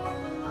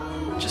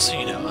 Just so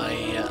you know,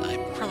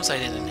 I promise I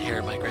didn't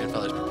inherit my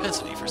grandfather's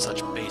propensity for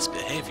such base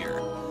behavior.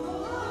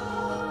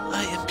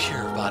 I am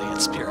pure of body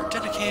and spirit,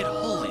 dedicated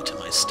wholly to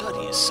my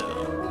studies, so...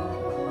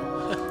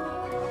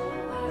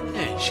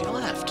 Hey, she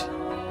laughed.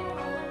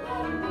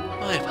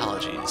 My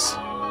apologies.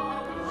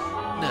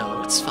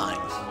 No, it's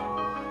fine.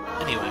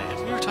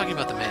 Anyway, we were talking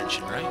about the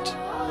mansion, right?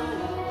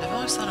 I've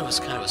always thought it was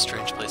kind of a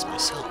strange place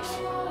myself.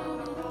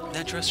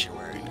 That dress you're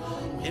wearing,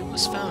 it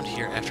was found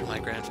here after my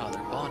grandfather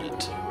bought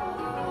it.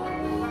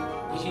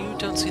 You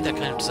don't see that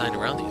kind of design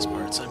around these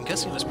parts. I'm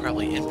guessing it was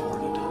probably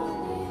imported.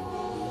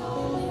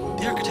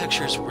 The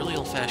architecture is really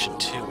old-fashioned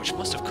too, which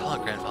must have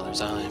caught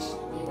Grandfather's eye.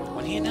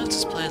 When he announced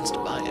his plans to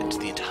buy it,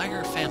 the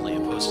entire family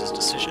opposed his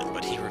decision,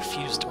 but he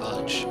refused to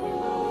budge.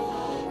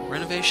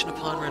 Renovation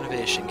upon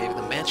renovation gave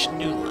the mansion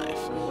new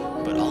life,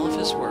 but all of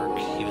his work,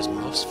 he was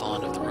most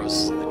fond of the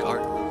roses in the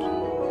garden.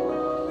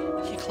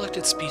 He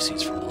collected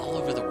species from all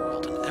over the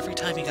world, and every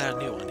time he got a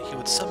new one, he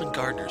would summon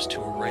gardeners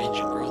to arrange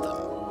and grow them.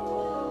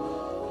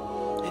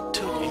 It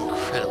took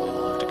incredibly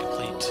long to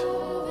complete.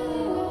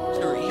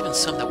 There were even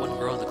some that wouldn't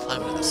grow in the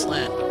climate of this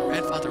land, but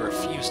Grandfather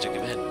refused to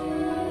give in.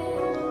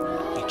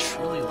 He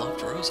truly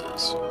loved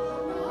roses.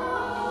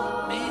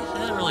 Me, I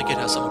didn't really get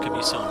how someone could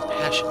be so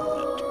impassioned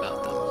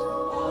about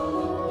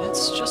them.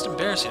 It's just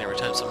embarrassing every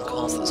time someone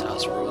calls this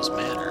house Rose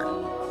Manor.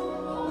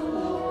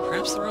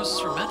 Perhaps the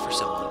roses were meant for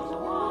someone.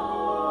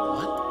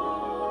 What?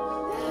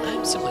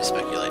 I'm simply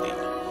speculating.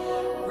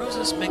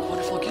 Roses make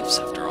wonderful gifts,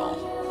 after all.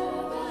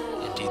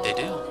 Indeed they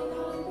do.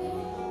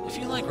 If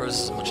you like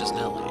roses as much as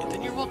Nellie,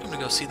 then you're welcome to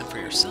go see them for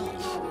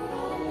yourself.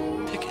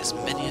 Pick as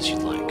many as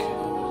you'd like.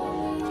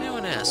 If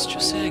anyone asks,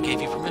 just say I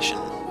gave you permission.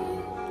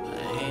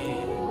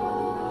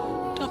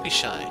 Don't be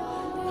shy.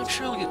 I'm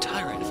sure I'll get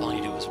tiring if all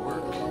you do is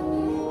work.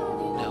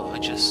 No,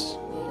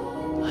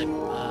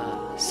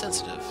 I'm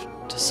sensitive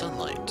to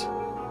sunlight.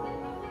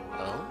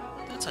 Oh,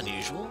 that's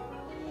unusual.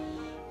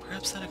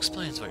 Perhaps that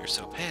explains why you're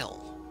so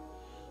pale.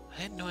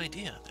 I had no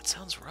idea. That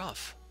sounds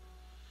rough.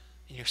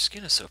 And your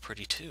skin is so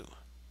pretty, too.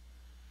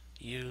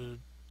 You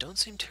don't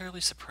seem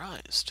terribly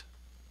surprised.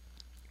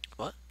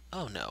 What?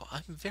 Oh no,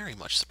 I'm very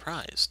much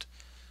surprised.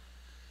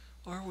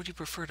 Or would you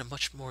prefer a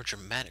much more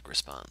dramatic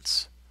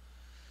response?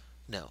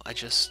 No, I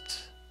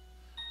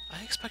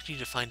expect you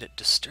to find it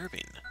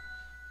disturbing.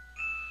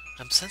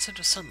 I'm sensitive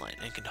to sunlight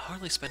and can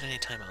hardly spend any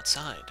time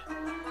outside.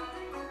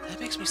 That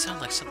makes me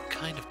sound like some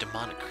kind of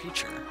demonic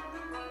creature.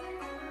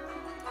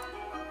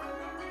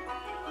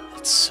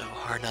 It's so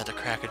hard not to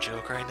crack a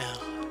joke right now.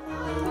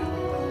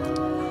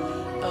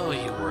 Oh,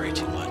 you worry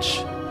too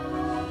much.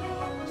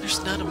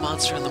 There's not a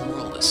monster in the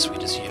world as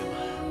sweet as you.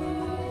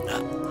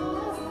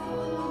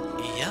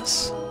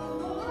 Yes?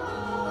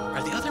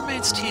 Are the other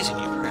maids teasing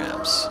you,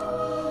 perhaps?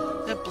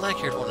 That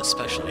black-haired one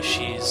especially,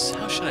 she's,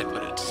 how should I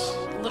put it,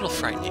 a little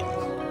frightening.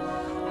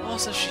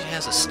 Almost as if she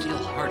has a steel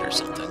heart or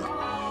something.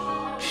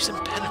 She's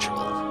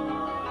impenetrable.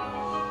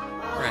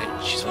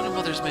 Right, she's one of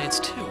Mother's maids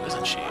too,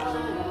 isn't she?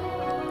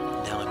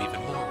 Now I'm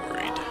even more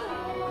worried.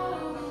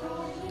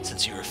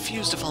 Since you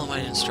refuse to follow my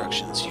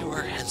instructions, you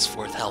are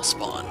henceforth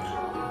Hellspawn.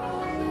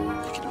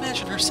 I can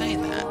imagine her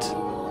saying that.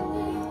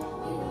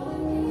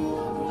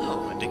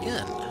 Oh, and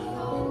again.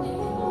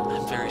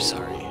 I'm very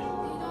sorry.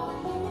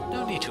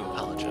 No need to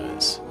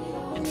apologize.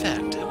 In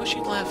fact, I wish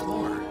you'd laugh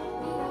more.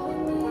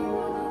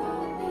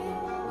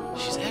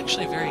 She's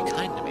actually very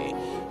kind to me,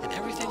 and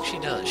everything she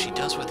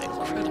does with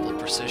incredible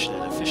precision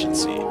and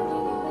efficiency.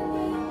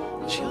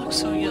 She looks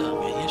so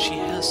young, and yet she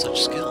has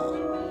such skill.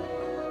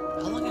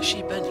 How long has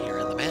she been here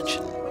in the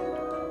mansion?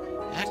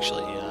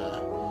 Actually,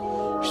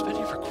 she's been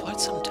here for quite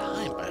some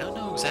time, but I don't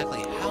know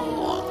exactly how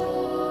long.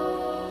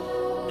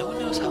 No one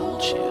knows how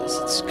old she is.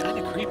 It's kind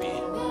of creepy.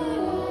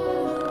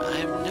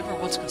 I've never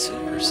once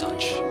considered her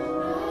such.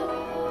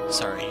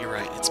 Sorry, you're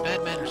right. It's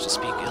bad manners to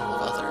speak ill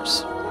of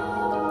others.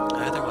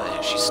 Either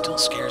way, she still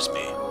scares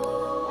me.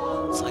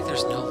 It's like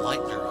there's no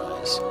light in her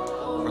eyes,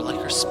 or like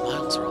her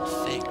smiles are all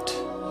faked.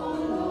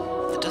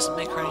 That doesn't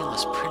make her any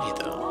less pretty,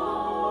 though.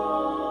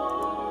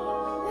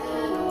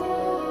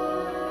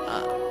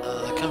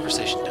 The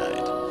conversation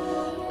died.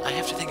 I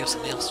have to think of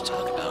something else to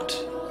talk about.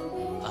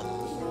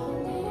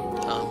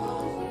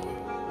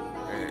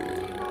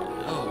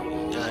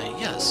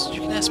 Yes, you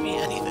can ask me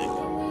anything.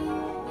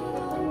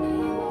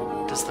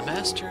 Does the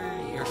master,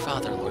 your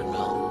father, Lord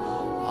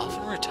Mell,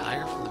 often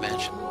retire from the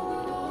mansion?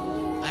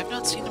 I have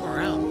not seen him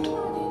around.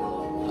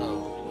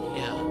 Oh,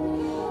 yeah.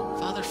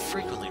 Father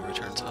frequently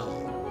returns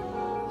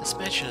home. This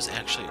mansion is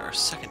actually our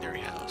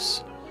secondary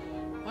house.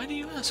 Why do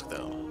you ask,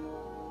 though?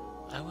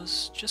 I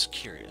was just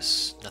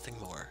curious, nothing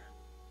more.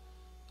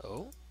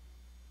 Oh?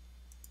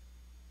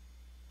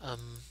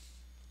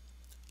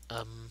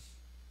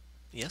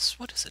 Yes,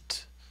 what is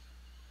it?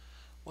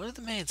 One of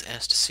the maids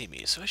asked to see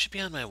me, so I should be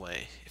on my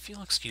way, if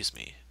you'll excuse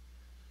me.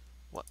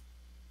 What?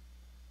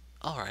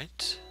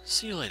 Alright,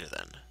 see you later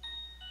then.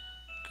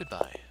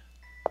 Goodbye.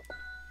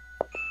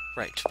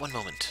 Right, one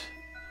moment.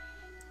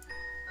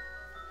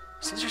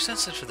 Since you're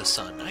sensitive to the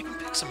sun, I can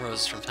pick some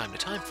roses from time to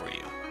time for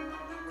you.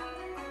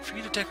 For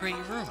you to decorate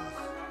your room.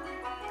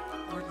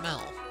 Lord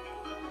Mell.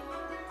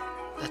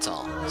 That's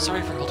all.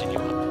 Sorry for holding you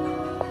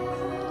up.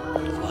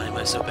 Why am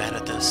I so bad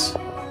at this?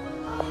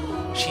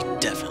 She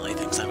definitely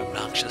thinks I'm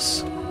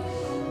obnoxious. I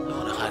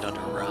want to hide under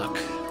a rock.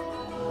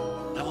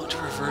 I want to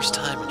reverse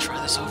time and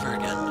try this over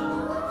again.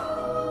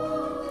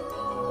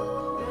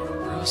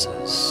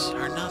 Roses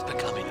are not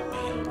becoming of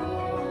me.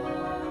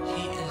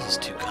 He is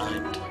too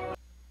kind.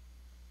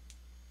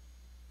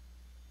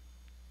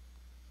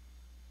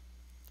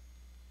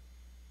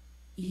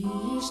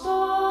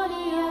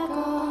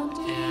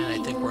 And I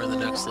think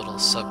next little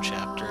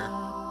subchapter.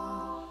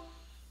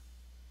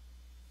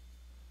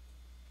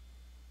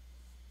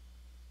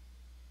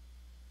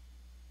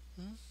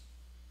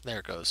 There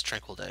it goes,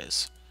 tranquil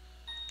days.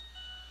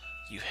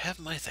 You have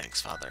my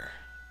thanks, Father.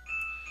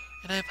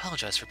 And I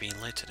apologize for being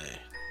late today.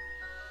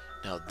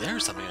 Now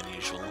there's something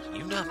unusual,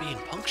 you not being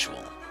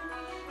punctual.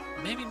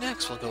 Maybe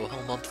next we'll go a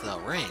whole month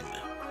without rain.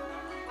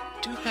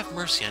 Do have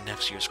mercy on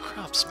next year's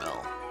crops,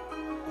 Mell.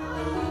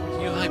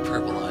 You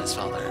hyperbolize,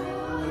 Father.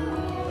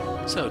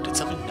 So, did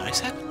something nice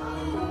happen?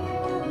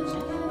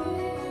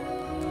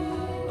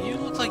 You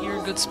look like you're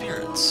in good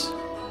spirits.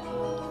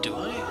 Do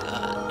I?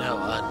 No,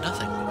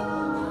 nothing.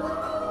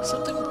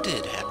 Something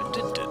did happen,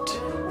 didn't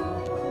it?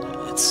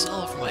 It's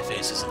all over my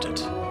face, isn't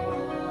it?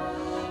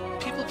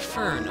 People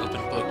prefer an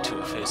open book to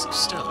a face of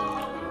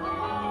stone.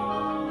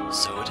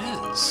 So it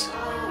is.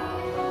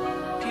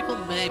 People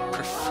may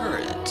prefer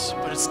it,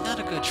 but it's not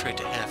a good trait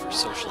to have for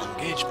social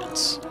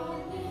engagements.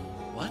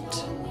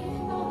 What?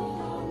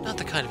 Not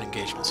the kind of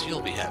engagements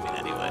you'll be having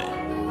anyway.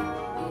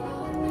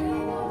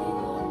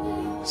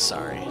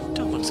 Sorry,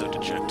 don't look so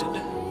dejected.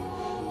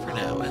 For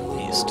now, at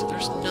least,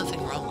 there's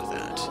nothing wrong with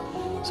that.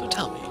 So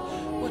tell me,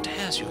 what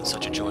has you in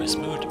such a joyous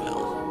mood,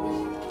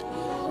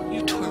 Mell?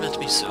 You torment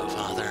me so,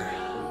 Father.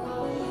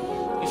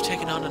 You've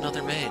taken on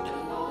another maid.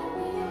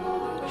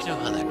 You know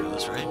how that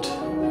goes, right?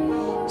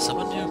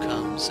 Someone new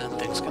comes, and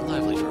things get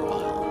lively for a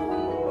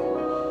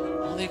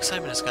while. All the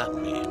excitement has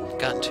gotten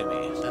to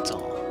me, that's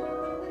all.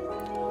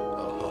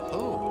 Oh ho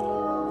ho.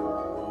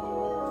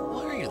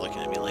 Why are you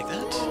looking at me like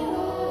that?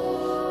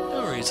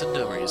 No reason,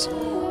 no reason.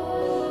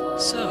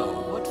 So,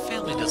 what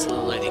family does the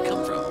little lady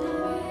come from?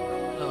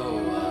 Oh,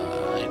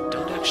 I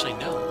don't actually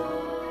know.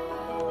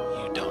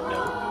 You don't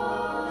know?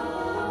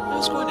 I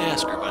was going to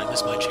ask her, but I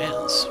missed my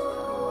chance.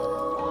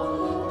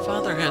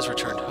 Father has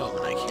returned home,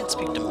 and I can't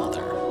speak to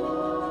Mother.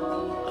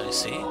 I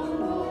see.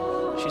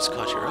 She's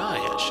caught your eye,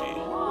 has she?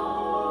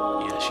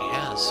 Yes, she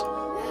has.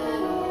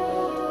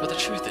 But the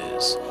truth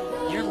is,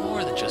 you're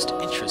more than just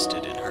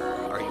interested in her,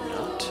 are you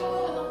not?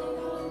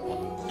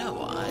 Well, no,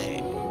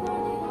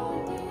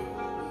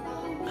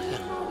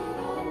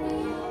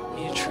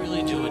 You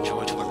truly do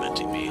enjoy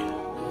tormenting me.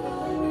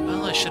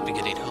 Well, I should be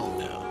getting home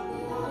now.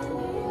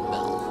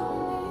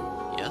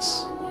 Mell.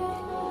 Yes?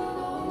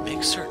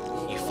 Make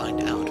certain you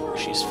find out where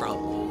she's from.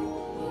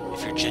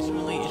 If you're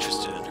genuinely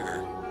interested in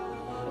her,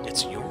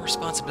 it's your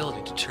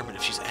responsibility to determine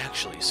if she's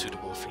actually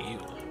suitable for you.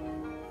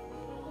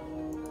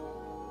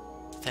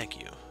 Thank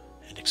you,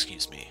 and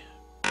excuse me.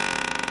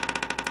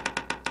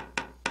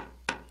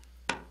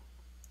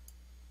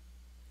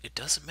 It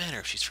doesn't matter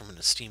if she's from an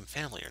esteemed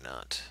family or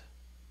not.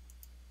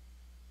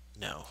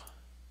 No.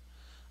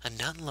 I'm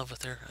not in love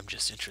with her, I'm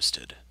just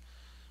interested.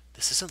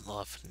 This isn't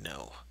love,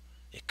 no.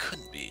 It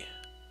couldn't be.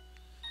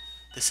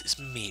 This is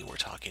me we're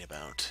talking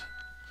about.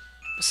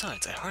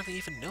 Besides, I hardly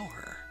even know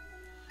her.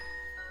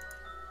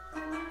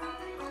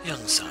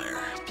 Young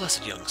sire,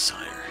 blessed young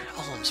sire,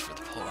 alms for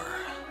the poor.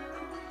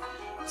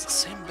 It's the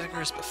same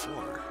beggar as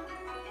before.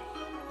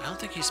 I don't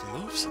think he's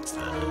moved since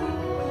then,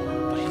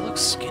 but he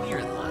looks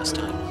skinnier than last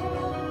time.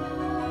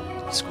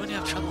 He's going to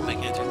have trouble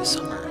making it through the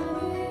summer.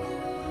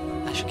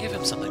 I should give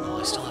him something while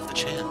I still have the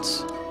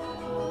chance.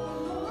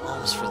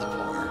 Alms for the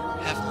poor,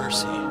 have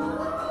mercy.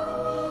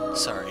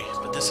 Sorry,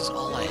 but this is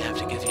all I have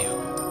to give you.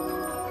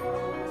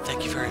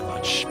 Thank you very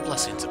much.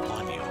 Blessings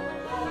upon you.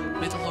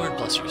 May the Lord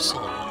bless your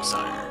soul, young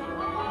sire.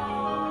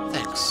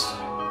 Thanks.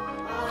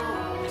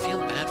 I feel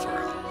bad for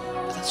him,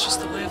 but that's just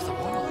the way of the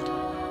world.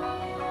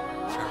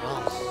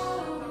 Farewell.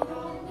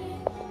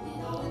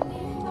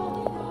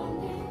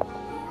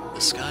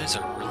 The skies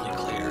are really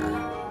clear.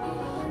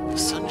 The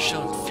sun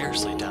shone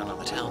fiercely down on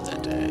the town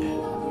that day.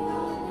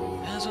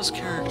 As was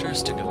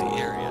characteristic of the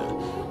area,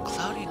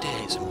 cloudy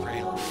days and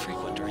rain were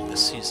frequent during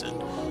this season,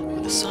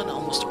 but the sun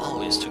almost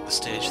always took the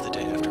stage the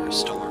day after a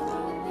storm.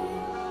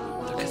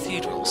 The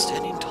cathedral,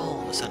 standing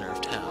tall in the center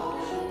of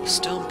town, the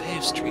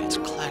stone-paved streets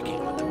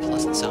clacking with the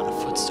pleasant sound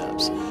of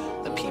footsteps,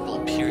 the people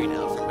peering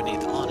out from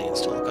beneath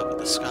awnings to look up at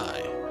the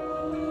sky.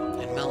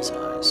 In Mell's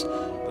eyes,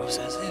 it was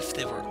as if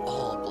they were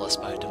all blessed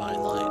by a divine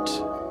light.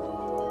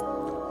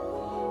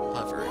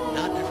 However,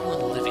 not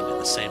everyone living in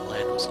the same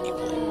land was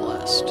equally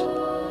blessed.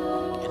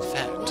 In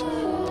fact,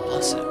 the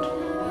blessed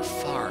were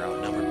far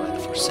outnumbered by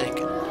the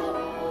forsaken.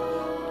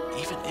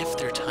 Even if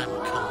their time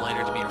would come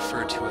later to be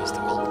referred to as the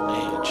Golden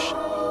Age.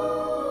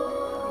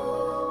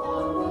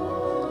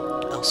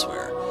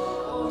 Elsewhere,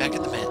 back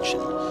at the mansion,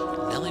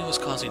 Nellie was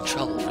causing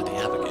trouble for the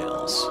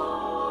Abigails.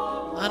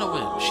 On a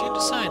whim, she had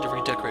decided to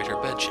redecorate her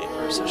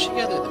bedchamber, so she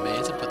gathered the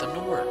maids and put them to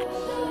work,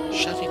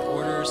 shouting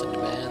orders and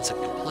demands and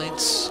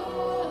complaints.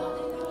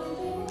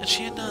 And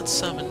she had not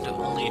summoned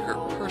only her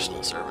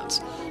personal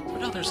servants,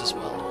 but others as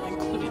well,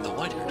 including the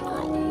white-haired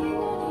girl.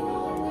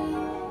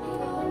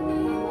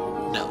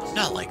 No,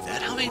 not like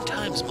that. How many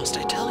times must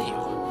I tell you?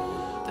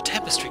 The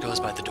tapestry goes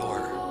by the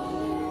door,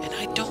 and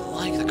I don't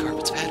like the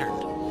carpet's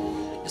pattern.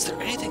 Is there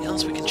anything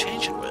else we can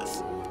change it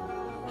with?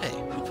 Hey,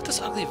 who put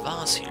this ugly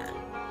vase here?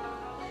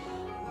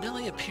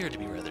 Nellie appeared to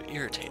be rather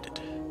irritated.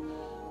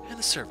 and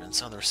the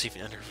servants, on the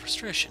receiving end of her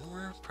frustration,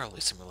 were probably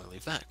similarly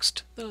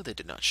vexed, though they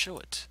did not show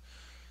it.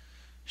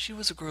 She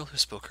was a girl who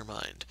spoke her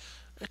mind,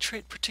 a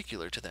trait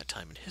particular to that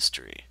time in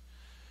history.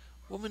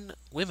 Women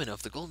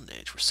of the Golden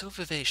Age were so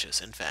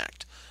vivacious, in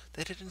fact,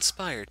 that it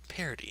inspired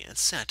parody and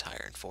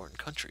satire in foreign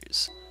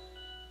countries.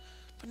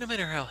 But no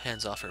matter how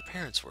hands-off her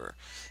parents were,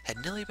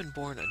 had Nellie been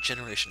born a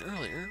generation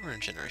earlier or a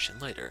generation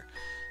later,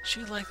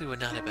 she likely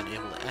would not have been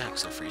able to act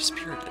so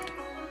free-spirited.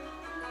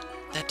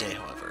 That day,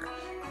 however,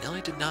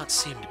 Nellie did not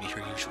seem to be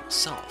her usual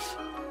self.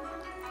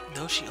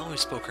 Though she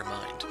always spoke her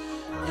mind,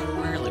 it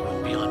rarely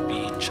went beyond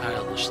being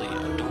childishly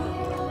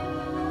adorable.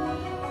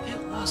 It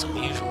was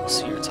unusual to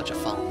see her in such a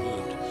foul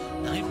mood,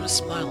 not even a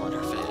smile on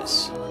her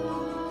face.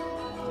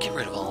 Get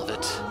rid of all of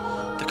it.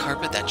 The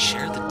carpet, that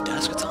chair, the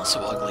desk, it's all so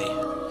ugly.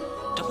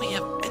 Don't we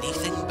have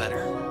anything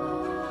better?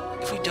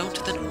 If we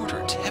don't, then order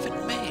it. Have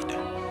it made.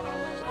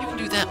 You can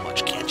do that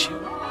much, can't you?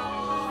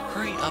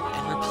 Hurry up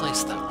and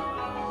replace them.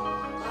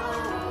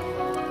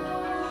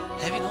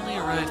 Having only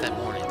arrived that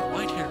morning, the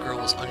white-haired girl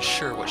was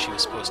unsure what she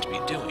was supposed to be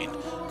doing,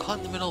 caught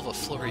in the middle of a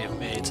flurry of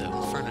maids and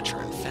furniture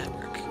and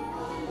fabric.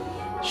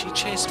 She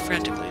chased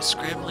frantically,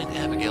 scrambling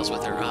Abigail's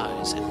with her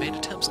eyes, and made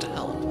attempts to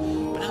help,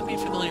 but not being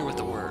familiar with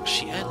the work,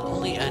 she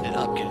only ended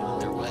up getting in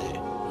their way.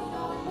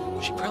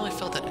 She probably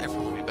felt that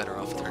everyone would be better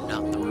off with her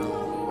not in the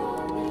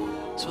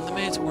room. So when the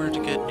maids ordered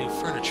to get new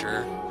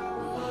furniture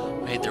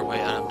made their way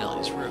out of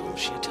Nellie's room,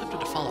 she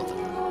attempted to follow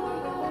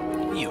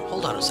them. You,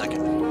 hold on a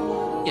second.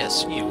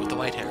 Yes, you with the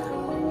white hair.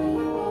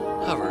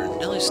 However,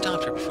 Nellie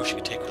stopped her before she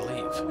could take her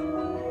leave.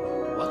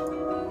 What?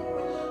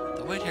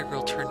 The white-haired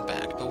girl turned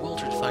back,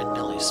 bewildered to find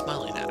Nellie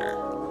smiling at her.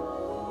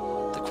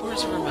 The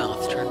corners of her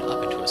mouth turned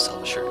up into a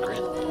self-assured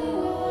grin.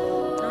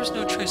 There was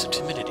no trace of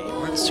timidity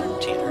or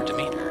uncertainty in her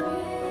demeanor.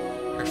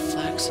 Her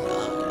flaxen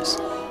eyes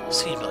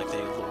seemed like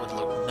they would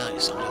look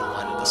nice under the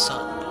light of the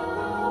sun.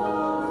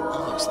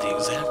 Almost the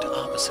exact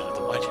opposite of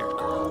the white-haired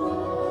girl.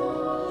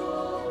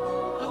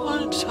 I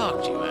wanted to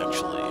talk to you,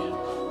 actually,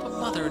 but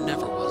Mother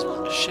never was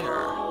one to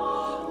share.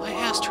 I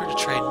asked her to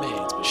trade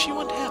maids, but she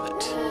wouldn't have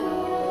it.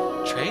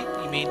 Trade?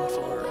 You mean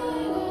for...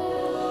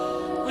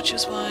 Which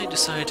is why I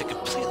decided to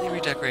completely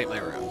redecorate my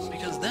room,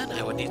 because then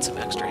I would need some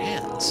extra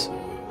hands.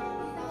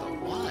 But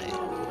why?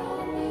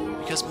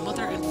 Because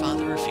Mother and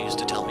Father refused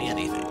to tell me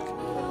anything.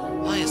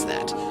 Why is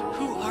that?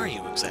 Who are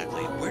you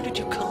exactly? Where did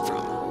you come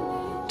from?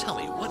 Tell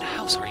me, what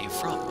house are you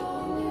from?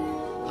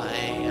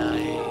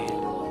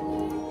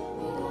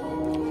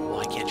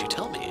 Why can't you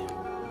tell me?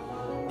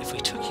 If we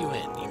took you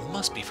in, you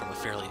must be from a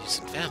fairly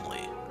decent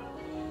family.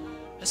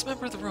 As a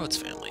member of the Rhodes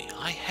family,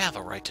 I have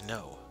a right to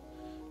know.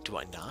 Do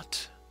I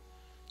not?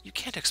 You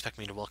can't expect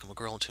me to welcome a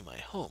girl into my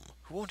home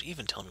who won't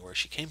even tell me where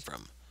she came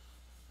from.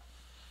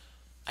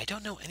 I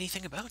don't know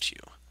anything about you.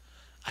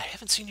 I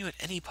haven't seen you at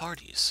any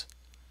parties.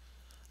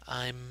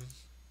 I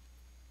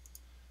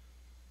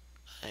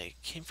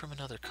came from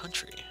another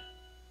country.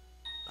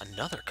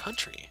 Another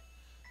country?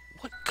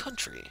 What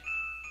country?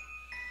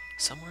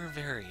 Somewhere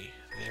very,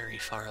 very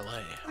far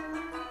away.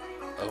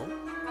 Oh?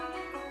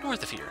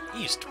 North of here.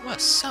 East,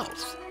 west,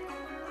 south.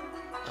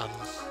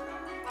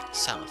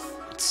 South.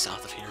 It's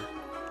south of here.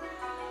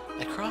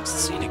 I crossed the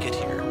sea to get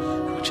here,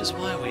 which is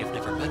why we have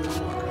never met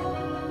before.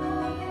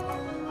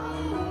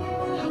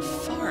 How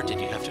far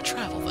did you have to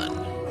travel, then?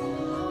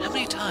 How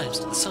many times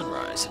did the sun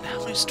rise, and how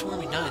many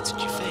stormy nights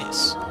did you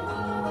face?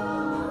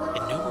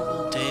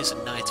 Innumerable days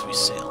and nights we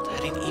sailed,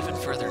 heading even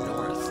further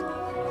north.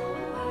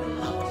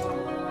 Huh.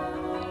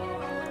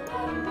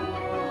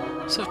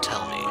 So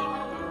tell me,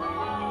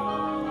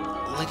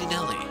 Lady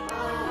Nellie,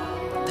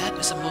 that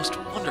is a most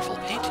wonderful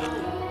painting.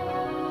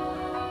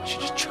 She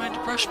just tried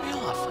to brush me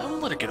off. I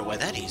won't let her get away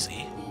that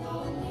easy.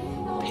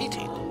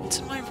 Painting? It's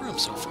in my room,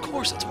 so of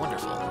course it's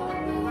wonderful.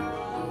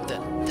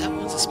 That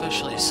one's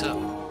especially so.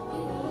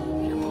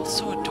 You're both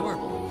so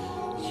adorable.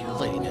 You,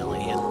 Lady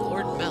Nellie, and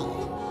Lord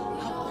Mell.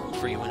 How old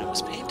were you when it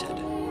was painted?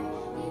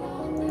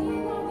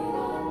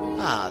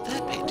 Ah,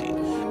 that painting.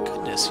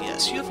 Goodness,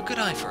 yes, you have a good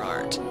eye for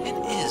art. It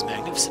is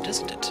magnificent,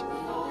 isn't it?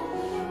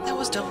 That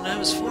was done when I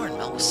was 4 and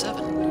Mell was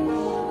 7.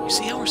 You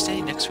see how we're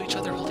standing next to each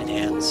other holding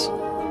hands?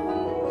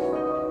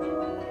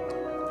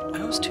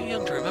 I was too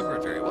young to remember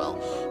it very well,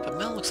 but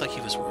Mell looks like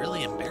he was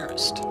really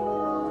embarrassed.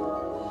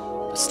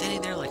 But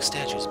standing there like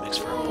statues makes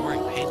for a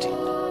boring painting.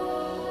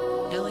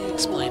 Nellie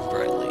explained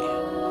brightly.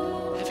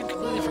 Having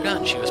completely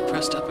forgotten she was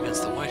pressed up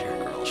against the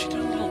white-haired girl, she did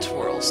a little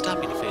twirl,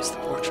 stopping to face the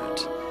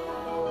portrait.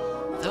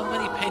 Though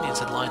many paintings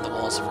had lined the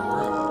walls of her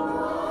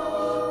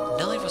room,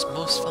 Nellie was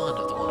most fond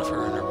of the one of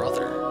her and her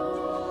brother.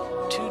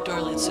 Two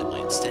darling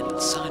siblings standing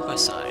side by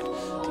side,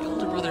 the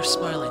older brother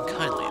smiling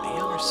kindly, the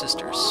younger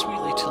sister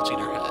sweetly tilting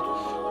her head,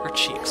 her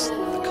cheeks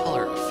the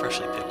color of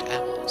freshly picked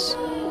apples.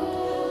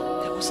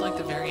 It was like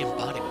the very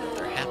embodiment of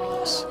their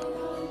happiness.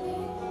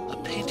 A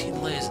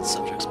painting lays its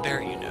subjects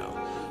bare, you know,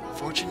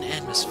 fortune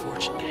and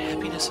misfortune,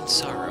 happiness and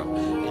sorrow,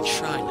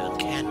 enshrined on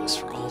canvas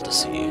for all to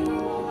see.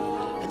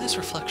 And this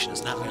reflection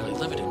is not merely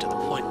limited to the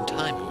point in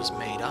time it was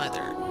made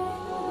either.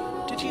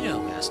 Did you know,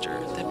 Master,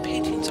 that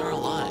paintings are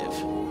alive?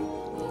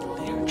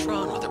 They are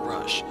drawn with a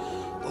brush,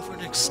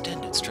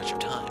 extended stretch of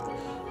time,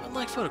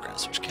 unlike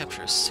photographs which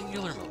capture a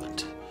singular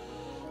moment.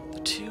 The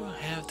two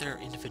have their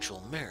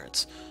individual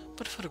merits,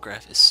 but a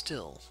photograph is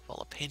still while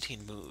a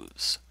painting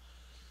moves.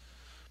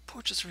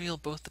 Portraits reveal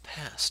both the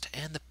past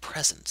and the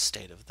present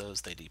state of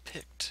those they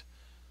depict.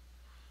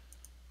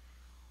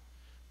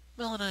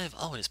 Mell and I have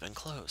always been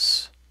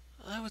close.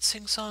 I would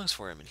sing songs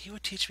for him, and he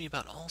would teach me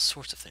about all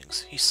sorts of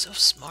things. He's so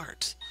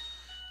smart.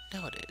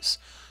 Nowadays,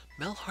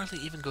 Mell hardly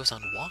even goes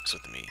on walks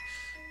with me,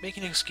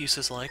 making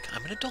excuses like,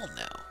 I'm an adult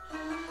now.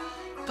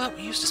 But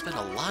we used to spend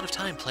a lot of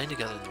time playing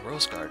together in the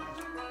rose garden.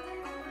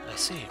 I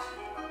see.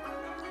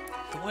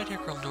 The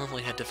white-haired girl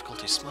normally had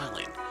difficulty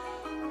smiling,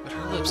 but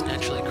her lips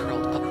naturally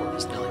curled upward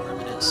as Nellie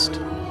reminisced.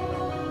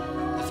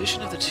 The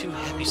vision of the two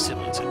happy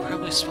siblings had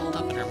probably swelled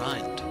up in her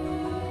mind,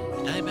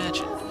 and I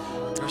imagine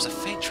there was a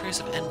faint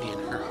trace of envy in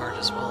her heart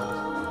as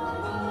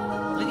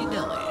well. Lady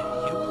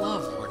Nellie, you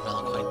love Lord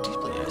Mell quite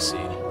deeply, I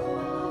see.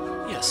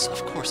 Yes,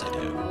 of course I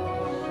do.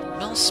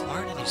 Mell's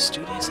smart and he's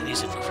studious and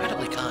he's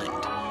incredibly kind.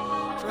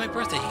 For my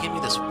birthday, he gave me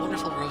this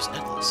wonderful rose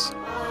necklace.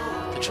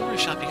 The jewelry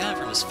shop he got it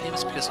from is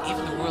famous because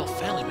even the royal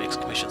family makes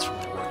commissions from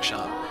their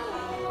workshop.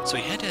 So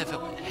he had to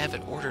have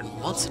it ordered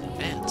months in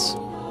advance.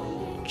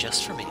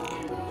 Just for me.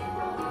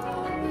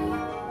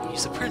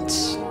 He's the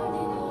prince.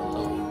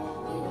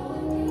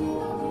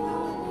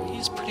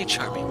 He's pretty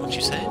charming, wouldn't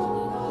you say?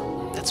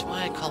 That's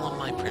why I call him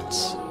my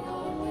prince.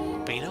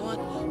 But you know what?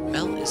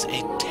 Mell is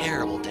a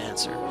terrible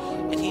dancer,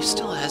 and he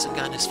still hasn't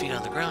gotten his feet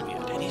on the ground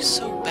yet, and he's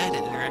so bad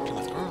at interacting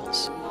with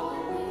girls.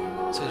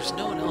 So there's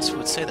no one else who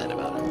would say that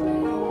about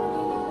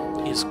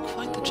him. He is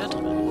quite the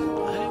gentleman.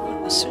 I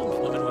would assume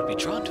women would be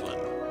drawn to him.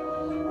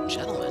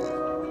 Gentlemen?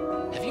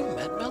 Have you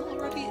met Mell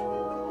already?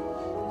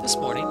 This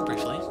morning,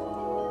 briefly.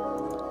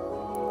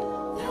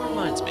 That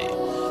reminds me,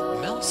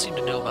 Mell seemed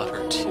to know about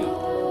her too.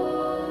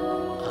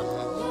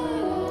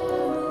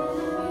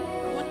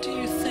 What do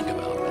you think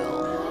about Mell?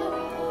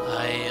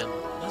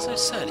 As I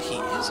said, he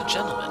is a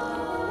gentleman.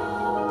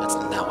 That's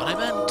not what I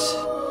meant.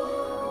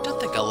 Don't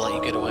think I'll let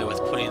you get away with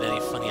putting any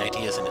funny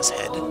ideas in his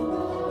head.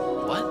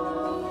 What?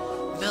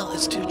 Mell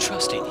is too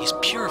trusting. He's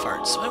pure of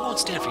heart, so I won't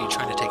stand for you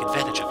trying to take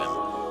advantage of him.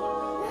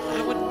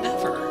 I would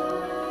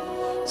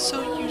never.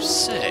 So you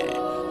say,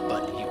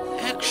 but you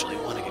actually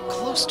want to get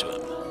close to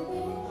him.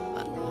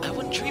 I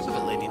wouldn't dream of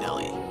it, Lady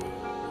Nellie.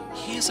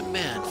 He is a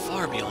man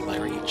far beyond my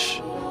reach.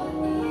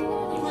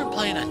 You aren't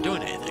planning on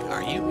doing anything,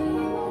 are you?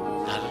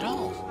 Not at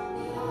all.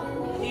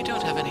 And you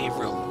don't have any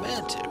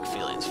romantic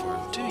feelings for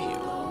him, do you?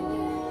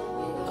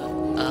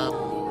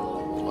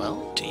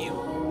 Well, do you?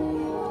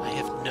 I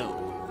have no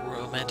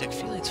romantic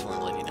feelings for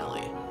him, Lady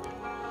Nellie.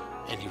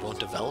 And you won't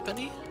develop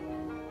any?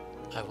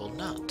 I will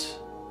not.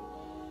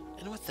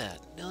 And with that,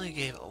 Nellie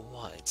gave a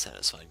wide,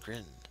 satisfied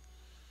grin.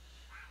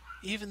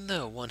 Even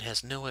though one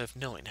has no way of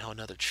knowing how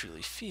another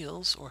truly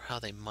feels, or how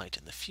they might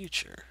in the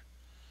future.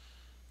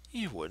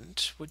 You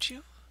wouldn't, would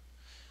you?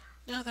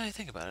 Now that I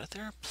think about it,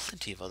 there are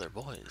plenty of other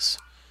boys.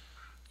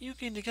 You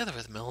getting together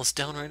with Mell is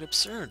downright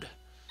absurd.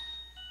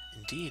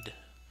 Indeed.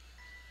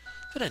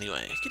 But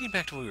anyway, getting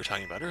back to what we were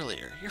talking about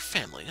earlier, your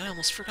family, I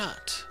almost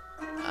forgot.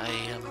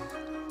 You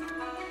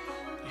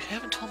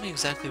haven't told me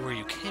exactly where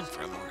you came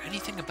from, or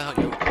anything about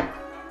you.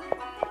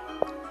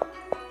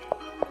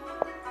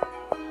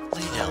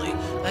 Lady Nellie,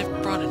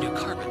 I've brought a new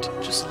carpet.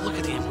 Just look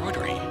at the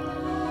embroidery.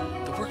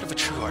 The work of a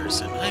true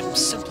artisan. I'm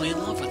simply in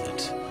love with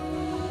it.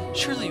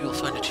 Surely you will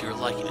find it to your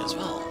liking as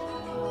well.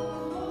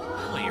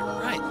 Oh, you're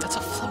right. That's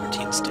a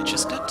Florentine stitch,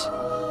 isn't it?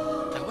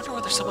 I wonder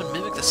whether someone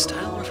mimicked the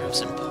style or if it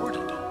was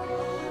imported.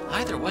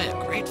 Either way,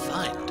 a great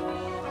find.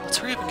 Let's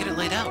hurry up and get it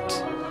laid out.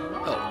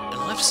 Oh, and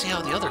we'll have to see how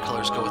the other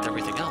colors go with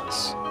everything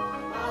else.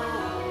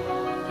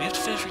 We have to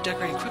finish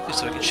redecorating quickly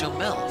so I can show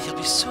Mell. He'll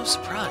be so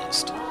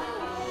surprised.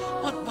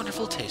 What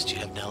wonderful taste you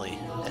have, Nellie.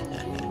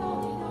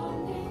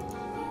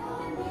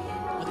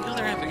 When the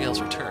other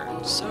Abigails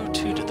returned, so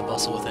too did the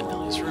bustle within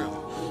Nellie's room.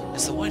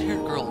 As the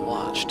white-haired girl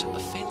watched, a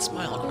faint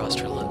smile crossed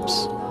her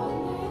lips.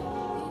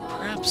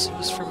 Perhaps it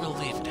was from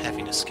relief at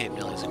having escaped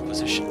Nellie's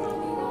inquisition.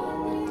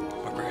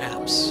 Or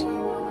perhaps...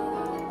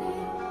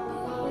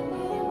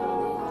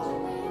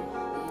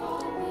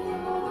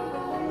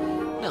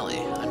 Nellie,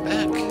 I'm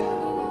back.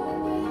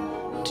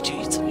 Did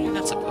you eat something you're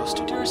not supposed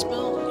to, dearest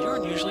Mell? You're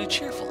unusually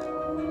cheerful.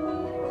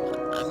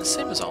 I'm the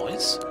same as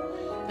always.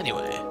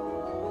 Anyway,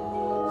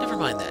 never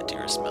mind that,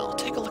 dearest Mell.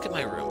 Take a look at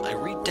my room. I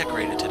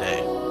redecorated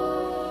today.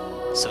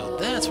 So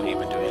that's what you've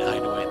been doing,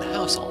 hiding away in the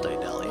house all day,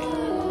 Nellie.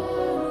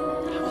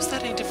 How is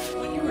that any different from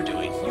what you were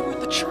doing? You were in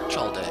the church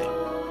all day.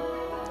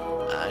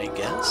 I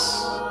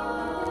guess.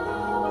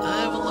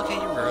 I will look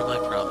at your room, I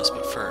promise,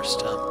 but first,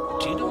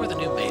 do you know where the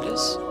new maid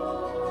is?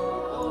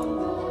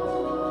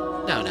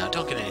 Now,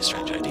 don't get any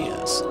strange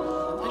ideas.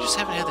 I just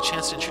haven't had the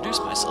chance to introduce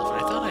myself,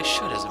 and I thought I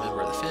should as a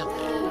member of the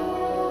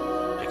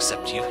family.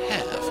 Except you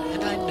have,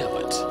 and I know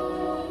it.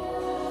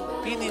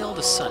 Being the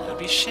eldest son, it would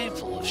be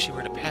shameful if she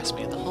were to pass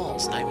me in the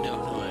halls and I even know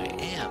who I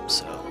am,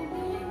 so...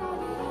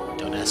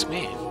 Don't ask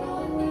me.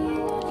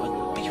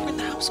 But you were in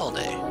the house all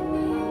day.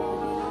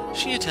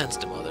 She attends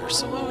to Mother,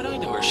 so why would I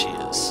know where she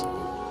is?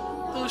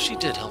 Though she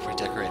did help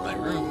redecorate my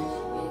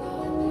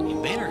room. You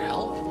made her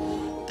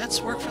help?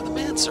 That's work for the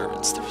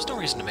manservants. There was no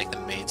reason to make the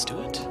maids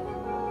do it.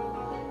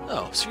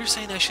 Oh, so you're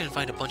saying I should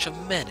invite a bunch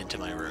of men into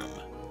my room?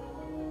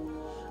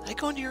 I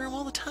go into your room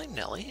all the time,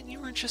 Nellie, and you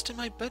weren't just in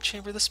my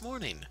bedchamber this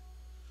morning.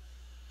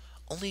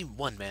 Only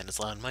one man is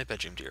allowed in my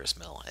bedroom, dearest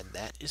Mell, and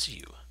that is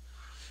you.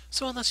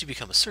 So unless you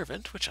become a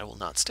servant, which I will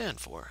not stand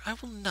for, I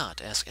will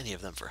not ask any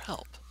of them for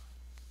help.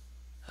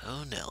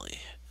 Oh,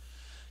 Nellie,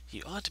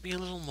 you ought to be a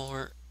little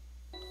more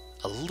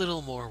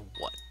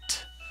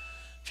what?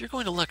 If you're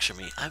going to lecture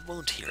me, I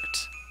won't hear it.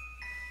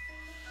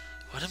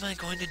 What am I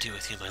going to do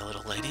with you, my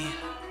little lady?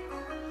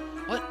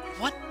 What?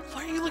 Why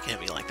are you looking at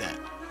me like that?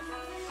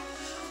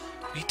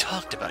 We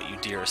talked about you,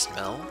 dearest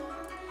Mell,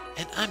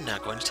 and I'm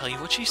not going to tell you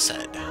what she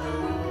said.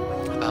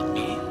 About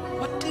me?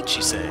 What did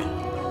she say?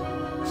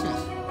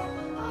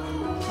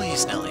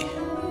 Please, Nellie.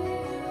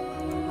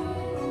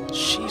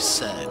 She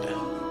said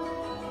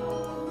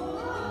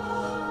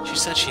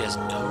she has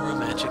no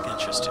romantic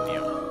interest in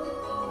you.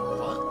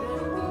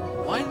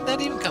 What? Why did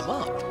that even come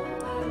up?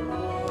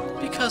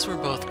 Because we're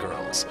both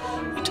girls.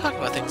 We talk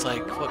about things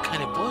like what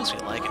kind of boys we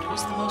like and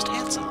who's the most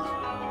handsome.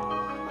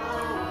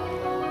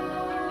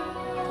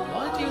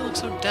 Why do you look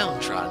so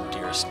downtrodden,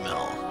 dearest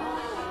Mell?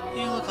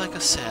 You look like a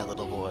sad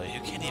little boy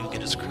who can't even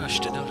get his crush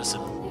to notice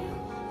him.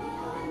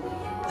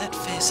 That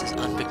face is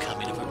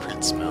unbecoming of a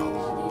prince,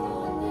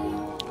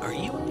 Mell. Are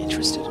you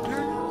interested in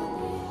her?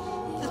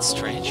 That's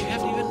strange, you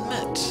haven't even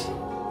met.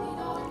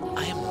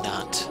 I am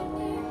not.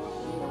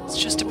 It's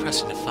just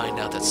depressing to find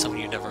out that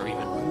someone you never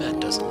even met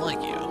doesn't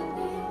like you.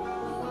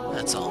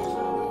 That's all.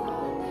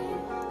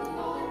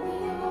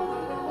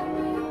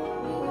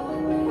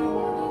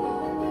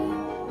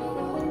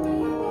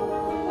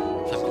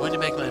 If I'm going to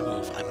make my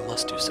move, I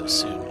must do so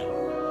soon.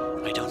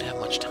 I don't have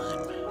much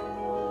time.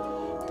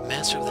 The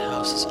master of the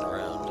house isn't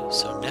around,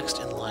 so next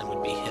in line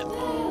would be him.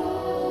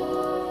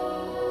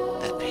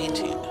 That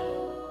painting.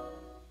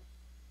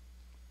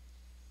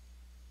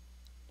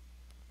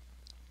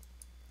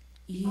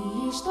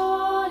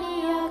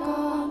 Historia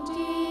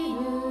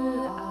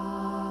continua.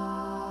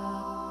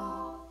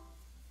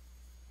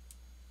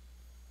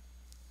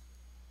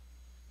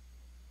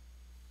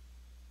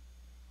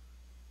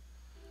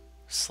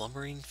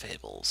 Slumbering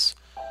Fables.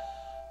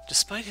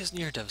 Despite his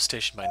near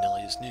devastation by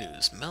Nellie's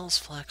news, Mell's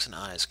flaxen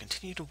eyes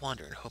continue to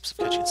wander in hopes of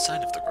catching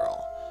sight of the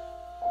girl.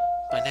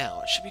 By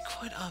now, it should be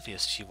quite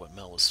obvious to you what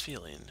Mell was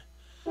feeling,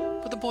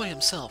 but the boy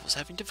himself was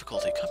having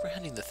difficulty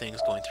comprehending the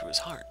things going through his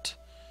heart.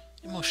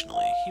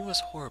 Emotionally, he was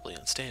horribly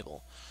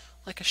unstable,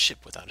 like a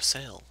ship without a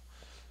sail.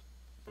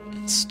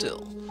 And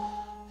still,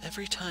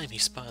 every time he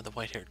spied the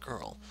white-haired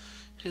girl,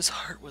 his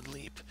heart would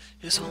leap,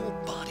 his whole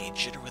body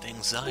jitter with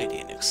anxiety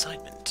and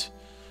excitement.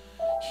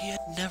 He had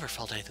never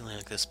felt anything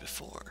like this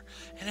before,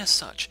 and as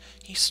such,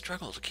 he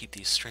struggled to keep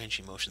these strange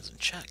emotions in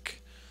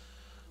check.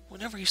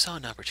 Whenever he saw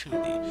an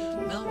opportunity,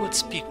 Mell would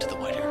speak to the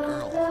white-haired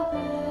girl.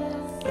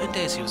 In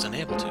days he was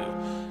unable to,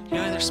 he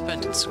either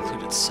spent in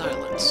secluded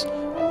silence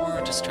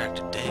or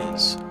distracted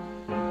days.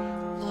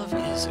 Love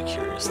is a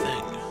curious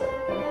thing.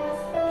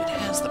 It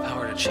has the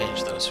power to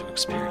change those who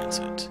experience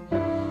it.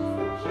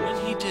 When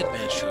he did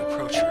manage to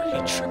approach her,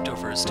 he tripped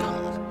over his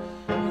tongue.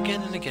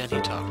 Again and again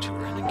he talked to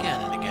her, and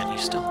again he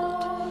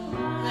stumbled.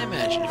 I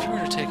imagine if you were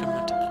to take him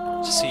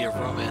to see a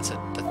romance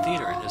at the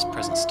theater in his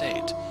present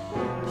state,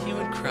 he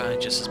would cry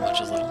just as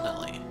much as little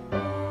Nellie.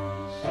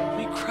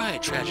 We cry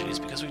at tragedies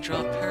because we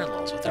draw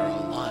parallels with our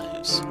own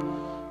lives.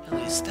 At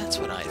least that's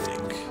what I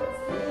think.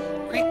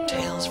 Great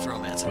tales of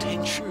romance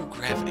attain true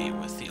gravity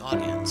with the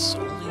audience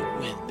only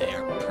when they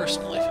are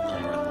personally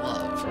familiar with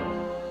love.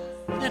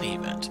 In any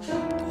event,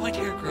 the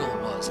white-haired girl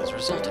was, as a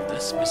result of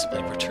this,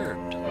 visibly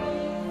perturbed.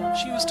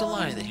 She was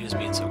delighted that he was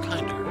being so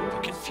kind to her,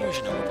 but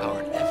confusion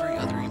overpowered every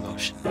other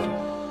emotion.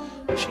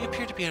 She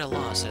appeared to be at a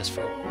loss as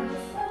for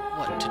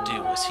what to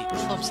do as he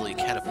clumsily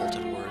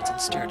catapulted words and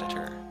stared at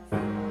her.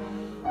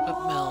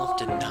 But Mell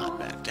did not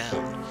back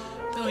down,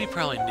 though he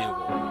probably knew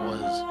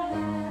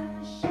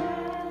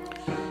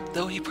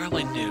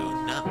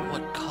not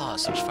what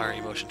caused such fiery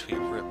emotion to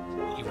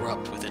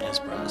erupt within his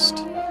breast.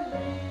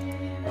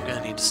 I'm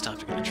gonna need to stop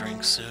to get a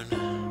drink soon.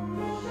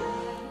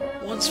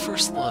 One's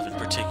first love, in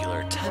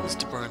particular, tends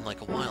to burn like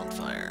a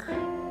wildfire.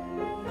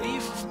 Are you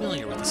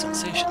familiar with the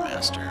sensation,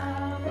 Master?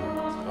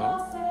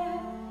 Oh?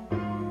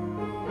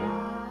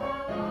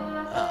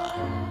 Ah.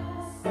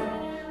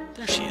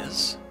 There she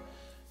is.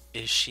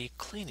 Is she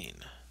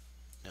cleaning?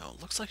 No,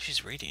 looks like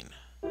she's reading.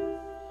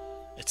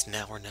 It's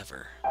now or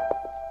never.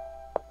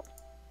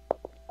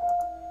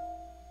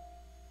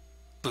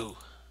 Boo.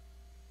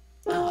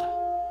 Ah.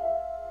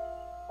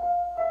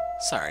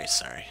 Sorry,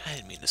 I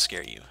didn't mean to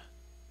scare you.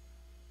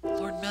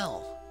 Lord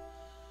Mell,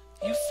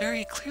 you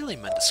very clearly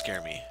meant to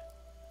scare me.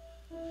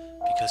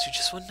 Because you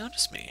just wouldn't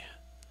notice me.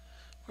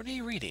 What are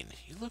you reading?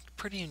 You looked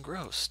pretty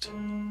engrossed.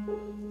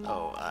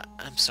 Oh,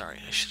 I'm sorry.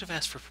 I should have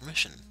asked for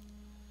permission.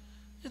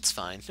 It's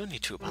fine. No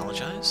need to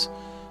apologize.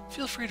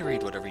 Feel free to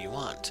read whatever you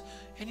want,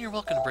 and you're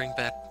welcome to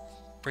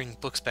bring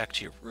books back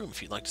to your room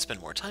if you'd like to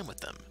spend more time with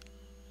them.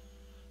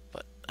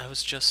 But I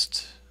was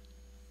just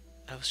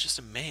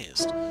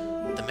amazed.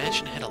 The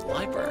mansion had a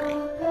library.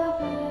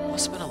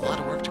 Must have been a lot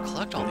of work to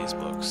collect all these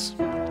books.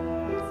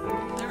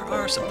 There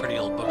are some pretty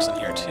old books in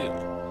here, too.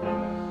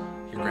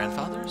 Your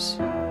grandfather's?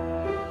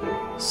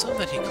 Some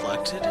that he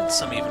collected, and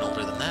some even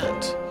older than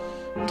that.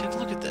 Take a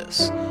look at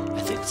this.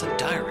 I think it's a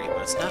diary,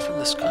 but it's not from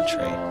this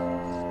country.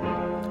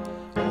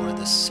 Or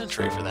this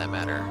century, for that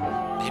matter.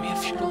 Maybe a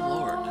feudal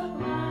lord.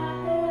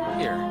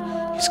 Here,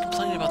 he's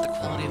complaining about the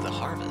quality of the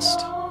harvest.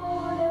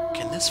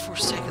 Can this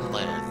forsaken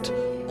land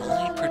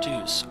only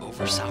produce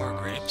over-sour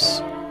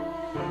grapes?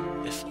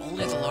 If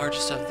only the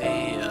largest of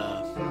the,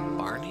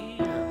 Barney?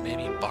 Or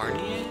maybe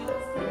Barnier?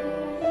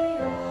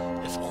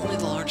 If only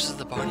the largest of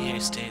the Barnier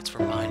estates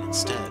were mine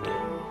instead.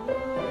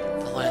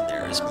 The land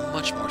there is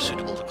much more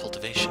suitable to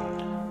cultivation.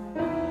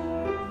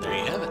 There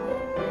you have it.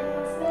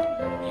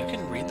 You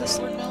can read this,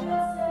 Lord Mell?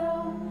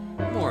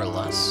 More or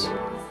less.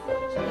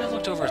 I've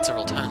looked over it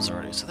several times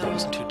already, so that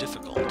wasn't too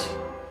difficult.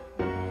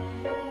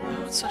 Why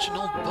would such an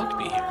old book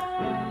be here?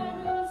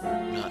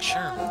 Not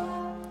sure.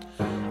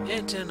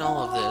 It and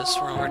all of this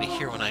were already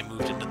here when I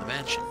moved into the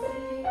mansion.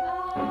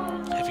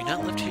 Have you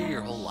not lived here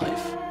your whole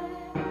life?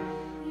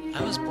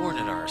 I was born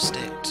at our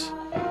estate,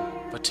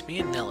 but to me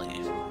and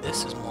Nellie,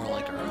 this is more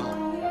like our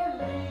home.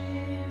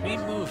 We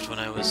moved when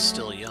I was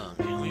still young,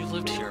 and we've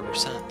lived here ever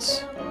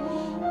since.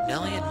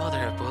 Nellie and Mother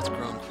have both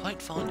grown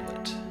quite fond of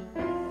it.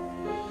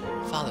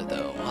 Father,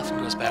 though, often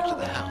goes back to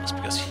the house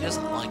because he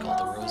doesn't like all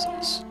the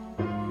roses.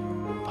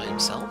 By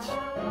himself?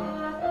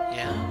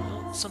 Yeah,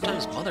 well,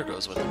 sometimes Mother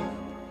goes with him.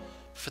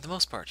 For the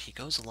most part, he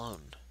goes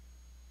alone.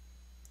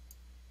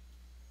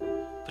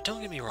 But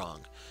don't get me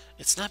wrong,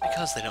 it's not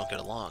because they don't get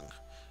along.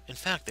 In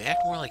fact, they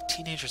act more like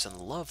teenagers in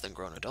love than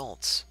grown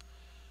adults.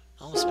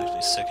 It almost makes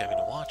me sick having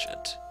to watch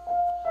it.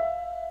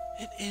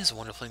 It is a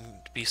wonderful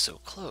thing to be so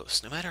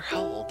close, no matter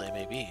how old they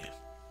may be.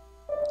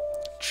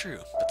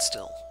 True, but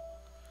still.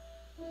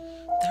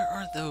 There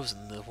are those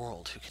in the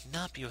world who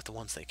cannot be with the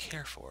ones they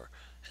care for,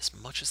 as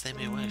much as they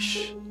may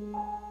wish.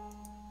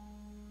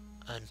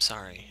 I'm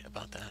sorry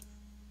about that.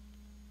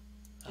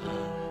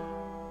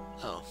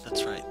 Oh,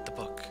 that's right, the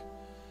book.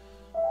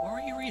 What were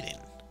you reading?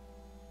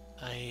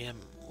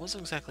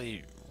 Wasn't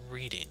exactly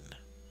reading.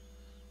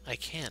 I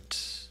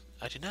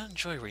do not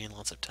enjoy reading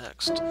lots of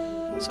text, so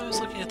I was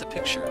looking at the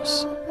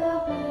pictures.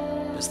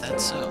 Is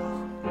that so?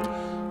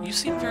 You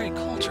seem very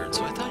cultured,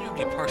 so I thought you would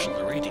be partial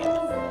to reading.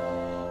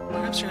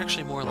 Perhaps you're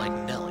actually more like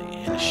Nellie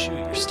and eschew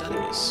your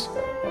studies.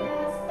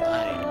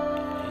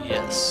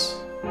 Yes.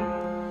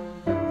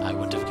 I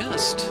wouldn't have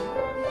guessed.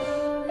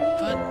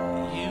 But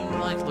you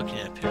like looking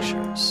at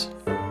pictures.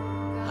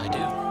 I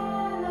do.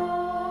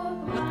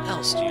 What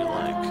else do you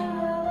like?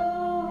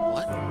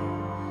 What?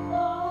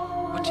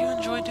 What do you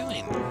enjoy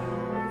doing?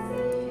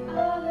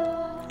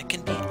 It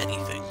can be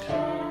anything.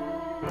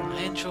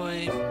 I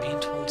enjoy being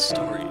told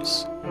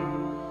stories.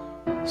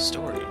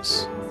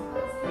 Stories?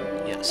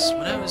 Yes,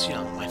 when I was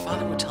young, my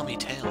father would tell me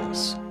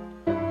tales.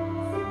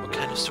 What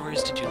kind of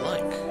stories did you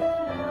like?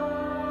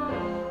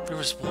 There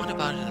was one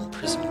about an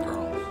imprisoned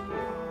girl.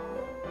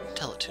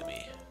 Tell it to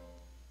me.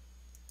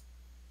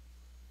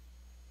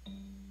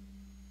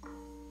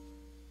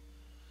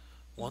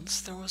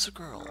 Once there was a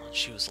girl, and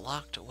she was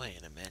locked away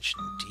in a mansion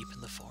deep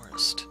in the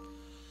forest.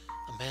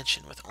 A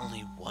mansion with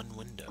only one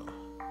window.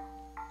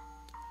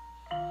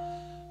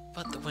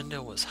 But the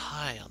window was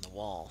high on the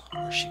wall,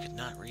 where she could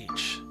not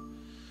reach.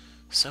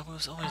 So it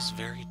was always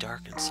very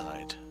dark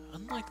inside,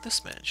 unlike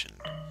this mansion.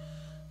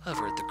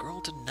 However, the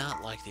girl did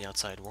not like the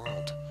outside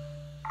world.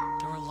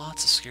 There were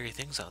lots of scary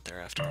things out there,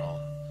 after all.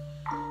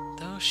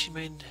 Though she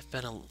may have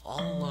been all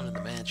alone in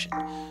the mansion,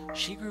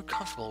 she grew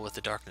comfortable with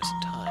the darkness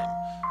in time,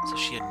 so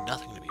she had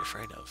nothing to be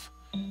afraid of.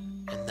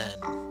 And then...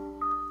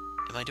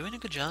 Am I doing a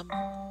good job?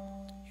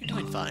 You're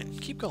doing fine.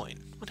 Keep going.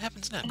 What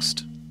happens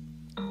next?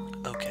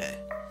 Okay.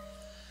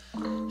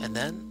 And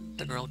then,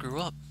 the girl grew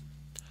up.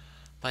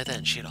 By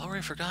then, she had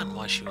already forgotten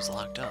why she was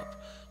locked up,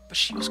 but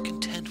she was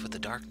content with the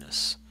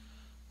darkness.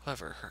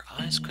 However, her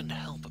eyes couldn't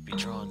help but be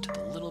drawn to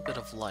the little bit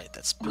of light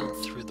that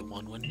spilled through the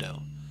one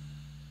window.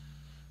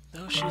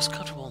 Though she was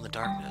comfortable in the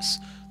darkness,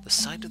 the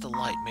sight of the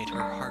light made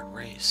her heart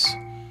race.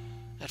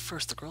 At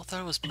first, the girl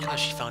thought it was because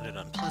she found it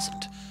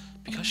unpleasant,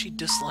 because she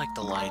disliked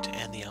the light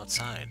and the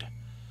outside.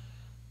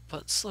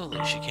 But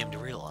slowly she came to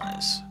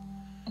realize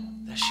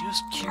that she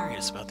was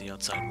curious about the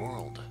outside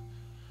world.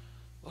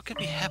 What could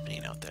be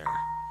happening out there?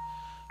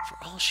 For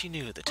all she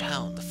knew, the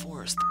town, the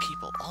forest, the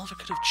people, all of it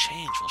could have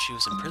changed while she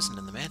was imprisoned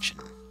in the mansion.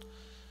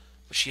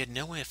 But she had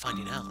no way of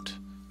finding out.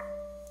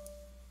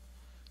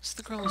 So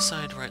the girl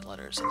decided to write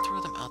letters and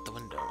threw them out the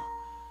window.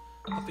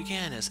 What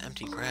began as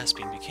empty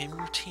grasping became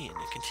routine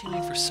and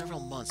continued for several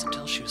months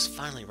until she was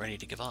finally ready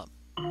to give up.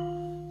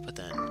 But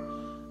then,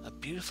 a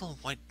beautiful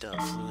white dove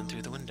flew in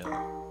through the window.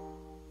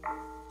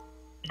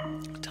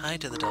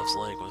 Tied to the dove's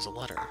leg was a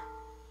letter.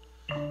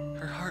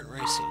 Her heart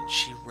racing,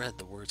 she read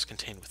the words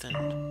contained within.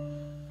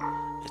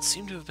 It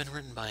seemed to have been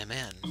written by a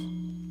man.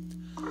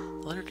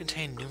 The letter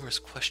contained numerous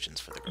questions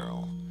for the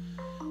girl.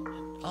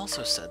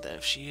 also said that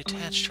if she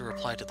attached her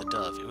reply to the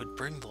dove, it would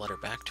bring the letter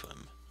back to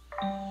him.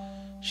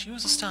 She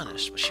was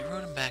astonished, but she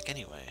wrote him back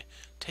anyway,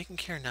 taking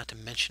care not to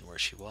mention where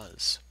she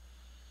was.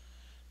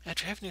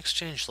 After having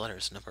exchanged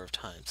letters a number of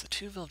times, the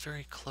two felt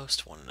very close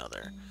to one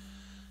another,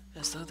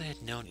 as though they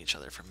had known each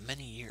other for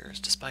many years,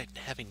 despite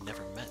having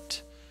never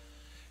met.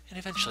 And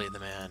eventually the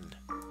man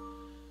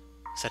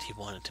said he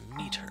wanted to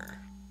meet her.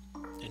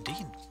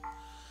 Indeed,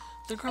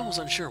 the girl was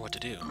unsure what to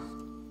do.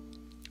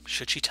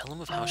 Should she tell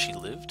him of how she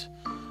lived?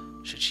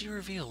 Should she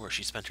reveal where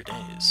she spent her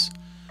days?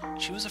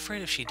 She was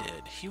afraid if she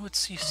did, he would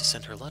cease to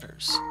send her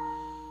letters.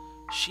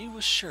 She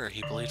was sure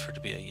he believed her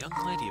to be a young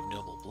lady of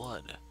noble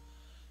blood,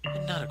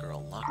 and not a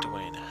girl locked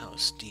away in a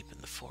house deep in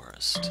the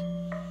forest.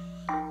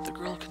 The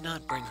girl could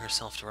not bring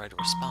herself to write a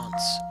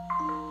response.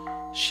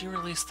 She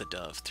released the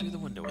dove through the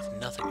window with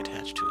nothing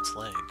attached to its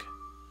leg.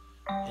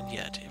 And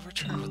yet, it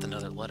returned with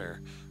another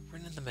letter,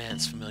 written in the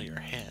man's familiar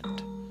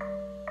hand.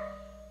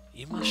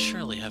 "You must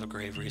surely have a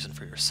grave reason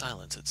for your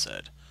silence," it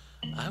said.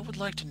 "I would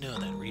like to know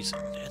that reason,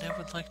 and I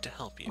would like to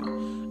help you.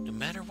 No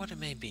matter what it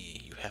may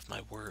be, you have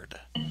my word."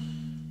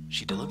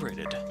 She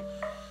deliberated.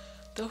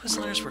 Though his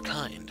letters were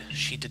kind,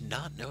 she did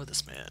not know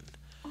this man.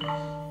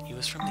 He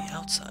was from the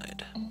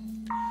outside.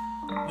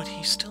 Would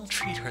he still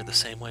treat her the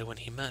same way when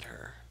he met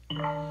her?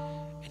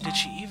 And did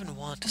she even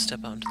want to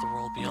step out into the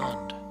world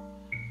beyond?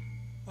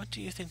 What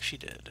do you think she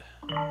did?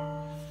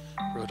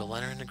 Wrote a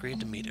letter and agreed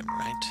to meet him,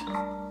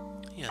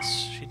 right? Yes,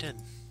 she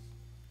did.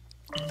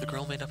 The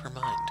girl made up her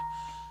mind.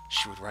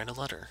 She would write a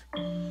letter.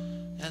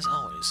 As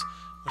always,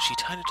 when she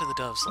tied it to the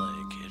dove's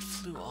leg, it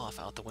flew off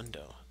out the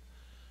window.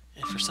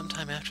 And for some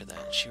time after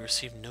that, she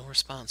received no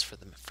response from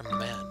the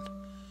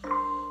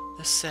man.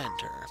 This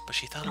saddened her, but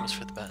she thought it was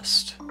for the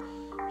best.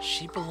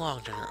 She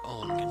belonged in her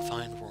own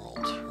confined world,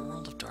 her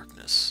world of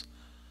darkness.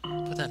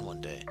 But then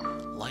one day,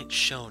 light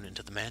shone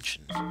into the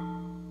mansion.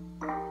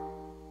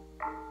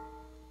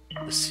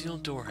 The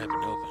sealed door had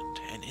been opened,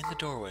 and in the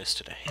doorway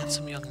stood a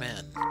handsome young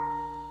man.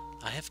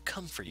 "I have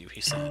come for you,"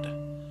 he said.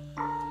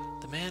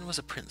 The man was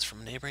a prince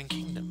from a neighboring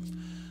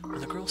kingdom. When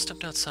the girl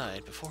stepped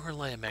outside, before her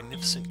lay a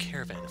magnificent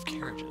caravan of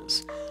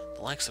carriages,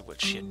 the likes of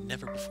which she had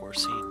never before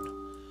seen.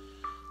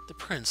 The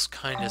prince,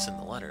 kind as in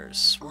the letters,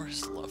 swore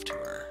his love to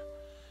her,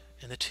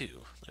 and the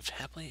two lived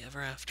happily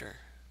ever after.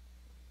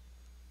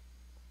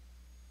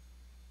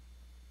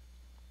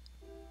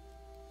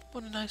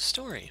 What a nice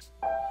story.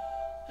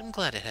 I'm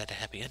glad it had a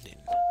happy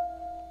ending.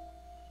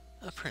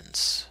 A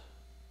prince.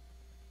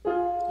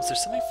 Was there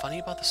something funny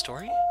about the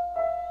story?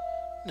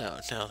 No,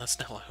 that's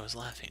not why I was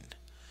laughing.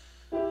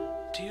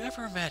 Do you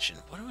ever imagine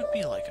what it would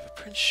be like if a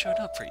prince showed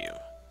up for you?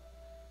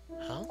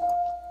 Huh?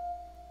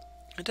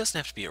 It doesn't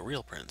have to be a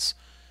real prince.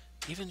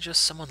 Even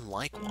just someone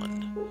like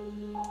one.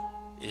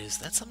 Is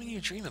that something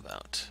you dream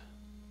about?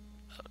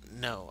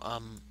 No,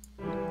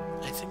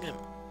 I think I'm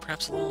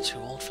perhaps a little too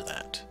old for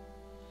that.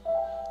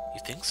 You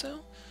think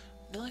so?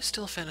 Nellie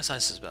still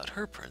fantasizes about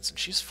her prince, and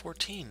she's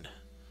 14.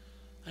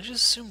 I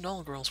just assumed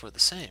all girls were the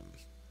same.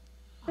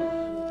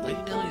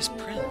 Lady Nellie's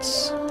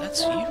prince.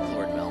 That's you,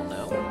 Lord Mell,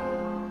 no?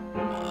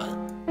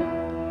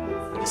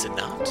 What? Is it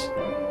not?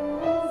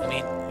 I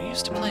mean, we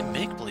used to play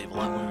make-believe a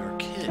lot when we were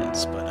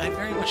kids, but I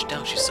very much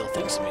doubt she still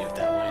thinks of me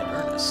that way in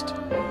earnest.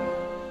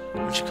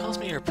 When she calls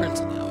me her prince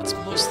now, it's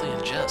mostly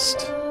in jest.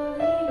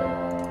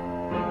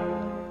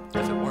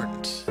 If it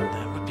weren't,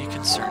 that would be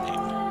concerning.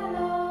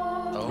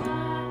 Oh?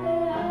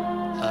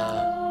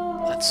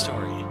 That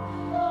story.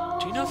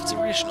 Do you know if it's a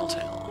original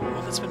tale, or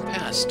one that's been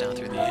passed down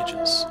through the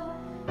ages?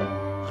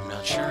 I'm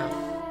not sure.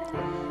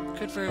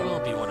 Could very well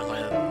be one of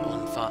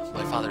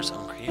my father's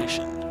own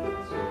creation.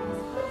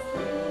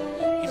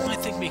 You might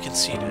think me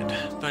conceited,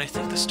 but I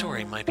think the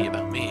story might be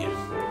about me.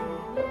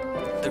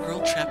 The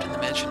girl trapped in the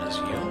mansion is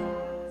you.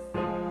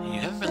 You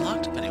haven't been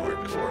locked up anywhere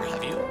before,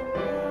 have you?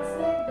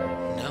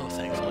 No,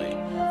 thankfully.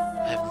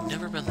 I have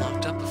never been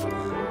locked up before.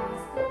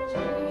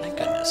 Thank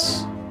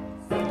goodness.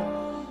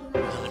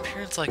 With an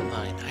appearance like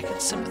mine, I can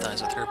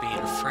sympathize with her being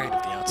afraid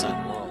of the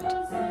outside world.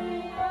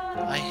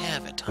 I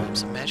have, at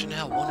times, imagined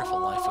how wonderful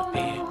life would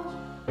be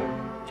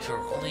if it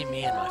were only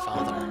me and my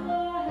father.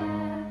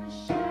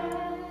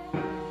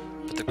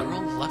 But the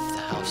girl left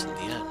the house in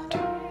the end.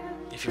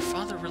 If your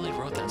father really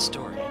wrote that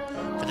story,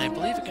 then I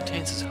believe it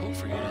contains his hope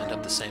for you to end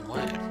up the same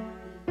way.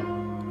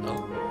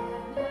 Oh?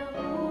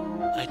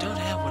 I don't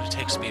have what it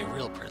takes to be a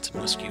real prince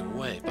and whisk you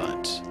away,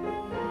 but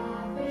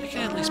I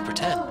can at least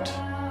pretend.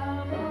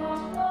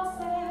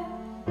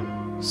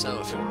 So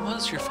if it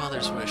was your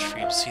father's wish for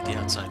you to see the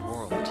outside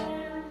world,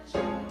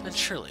 then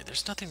surely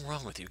there's nothing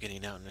wrong with you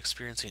getting out and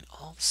experiencing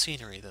all the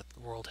scenery that the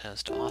world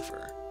has to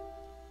offer.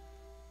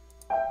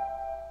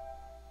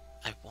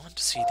 I want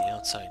to see the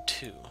outside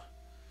too.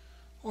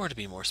 Or to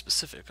be more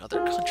specific,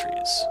 other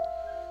countries.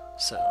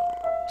 So,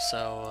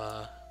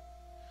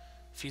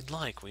 if you'd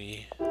like,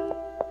 we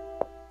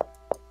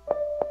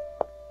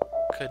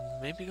could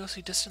maybe go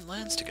see distant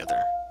lands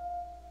together.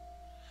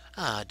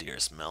 Ah,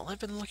 dearest Mell, I've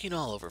been looking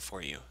all over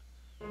for you.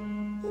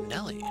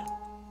 Nellie.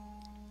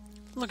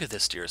 Look at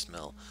this, dearest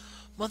Mell.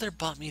 Mother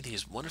bought me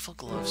these wonderful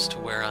gloves to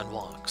wear on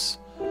walks.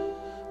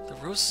 The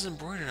roses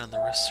embroidered on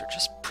the wrists are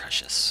just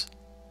precious.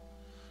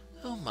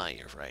 Oh my,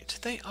 you're right.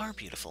 They are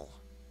beautiful.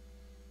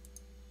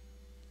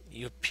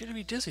 You appear to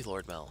be dizzy,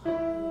 Lord Mell.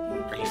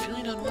 Are you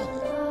feeling unwell?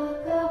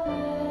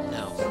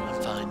 No,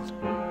 I'm fine.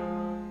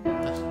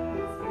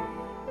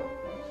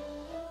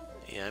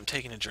 Yeah, I'm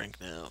taking a drink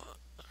now.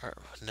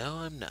 No,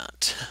 I'm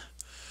not.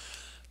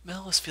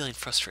 Mell was feeling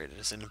frustrated at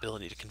his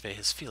inability to convey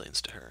his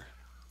feelings to her.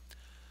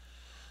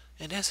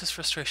 And as his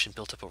frustration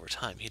built up over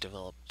time, he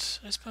developed,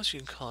 I suppose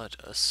you can call it,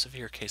 a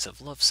severe case of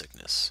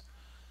lovesickness.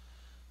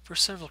 For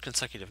several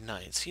consecutive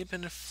nights, he had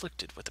been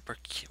afflicted with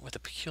a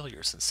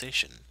peculiar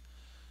sensation.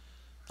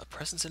 A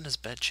presence in his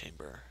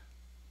bedchamber.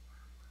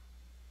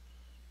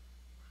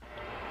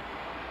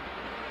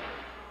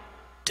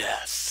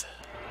 Death.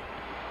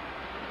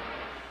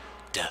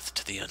 Death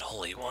to the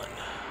unholy one.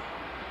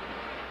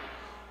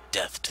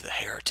 Death to the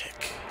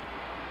heretic.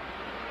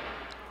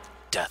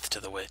 Death to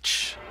the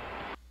witch.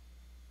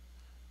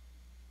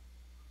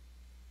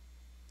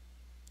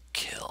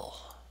 Kill.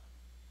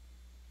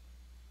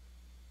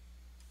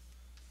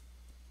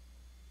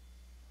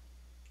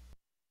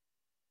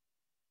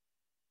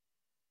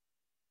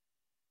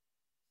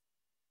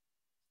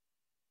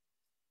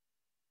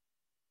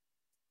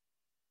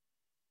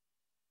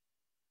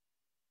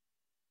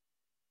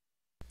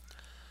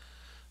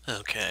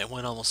 Okay, I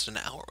went almost an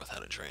hour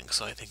without a drink,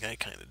 so I think I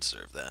kind of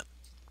deserve that.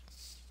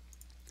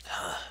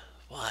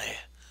 Why?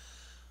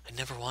 I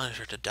never wanted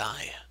her to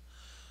die.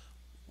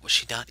 Was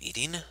she not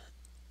eating?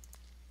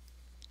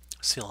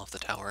 Seal off the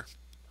tower.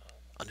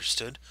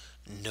 Understood?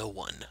 No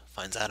one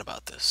finds out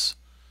about this.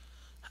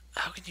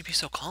 How can you be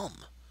so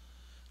calm?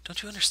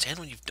 Don't you understand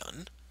what you've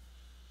done?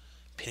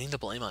 Pinning the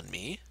blame on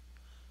me?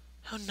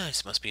 How nice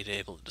it must be to be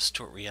able to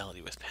distort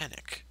reality with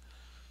panic.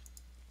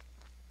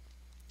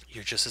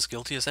 You're just as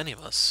guilty as any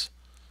of us.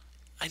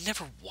 I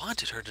never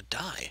wanted her to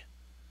die.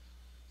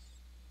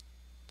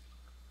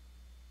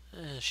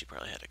 She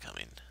probably had it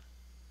coming.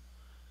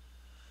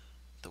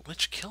 The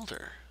witch killed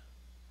her.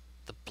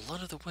 The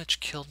blood of the witch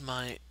killed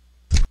my...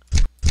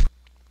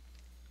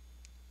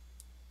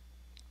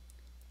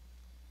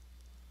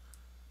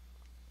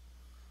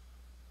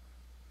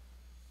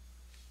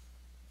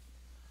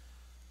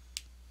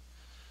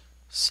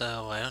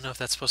 So, I don't know if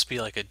that's supposed to be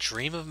like a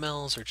dream of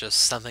Mell's or just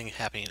something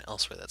happening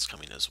elsewhere that's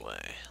coming his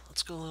way.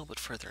 Let's go a little bit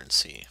further and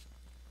see.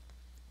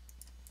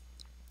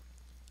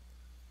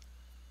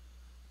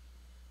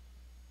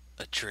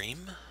 A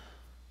dream?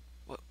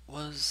 What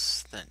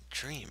was that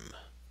dream?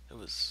 It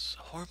was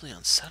horribly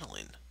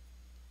unsettling.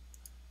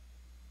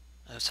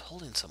 I was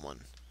holding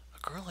someone,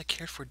 a girl I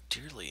cared for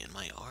dearly, in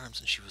my arms,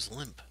 and she was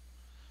limp.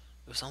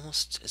 It was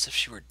almost as if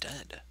she were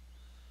dead.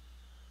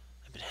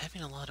 I've been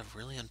having a lot of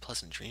really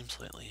unpleasant dreams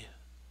lately.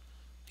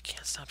 I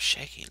can't stop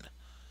shaking.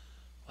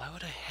 Why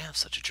would I have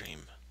such a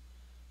dream?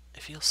 I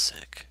feel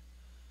sick.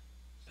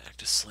 Back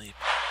to sleep.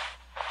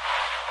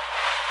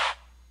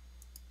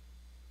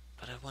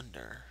 But I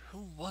wonder,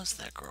 who was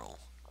that girl?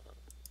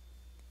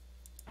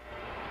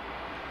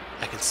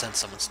 I can sense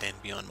someone standing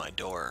beyond my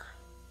door.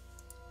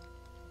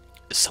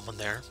 Is someone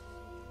there?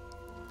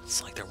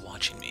 It's like they're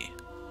watching me.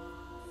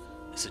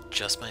 Is it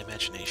just my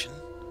imagination?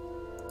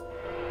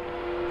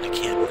 I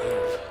can't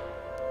move.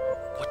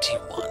 What do you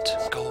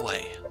want? Go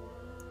away.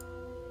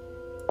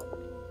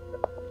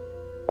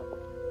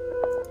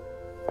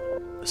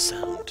 The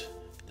sound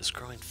is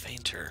growing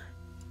fainter.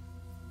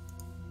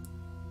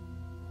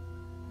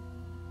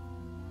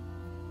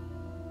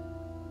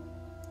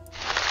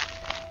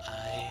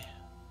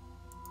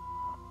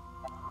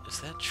 Is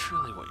that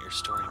truly what your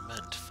story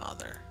meant,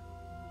 Father?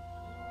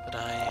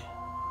 But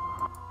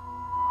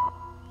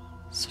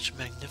such a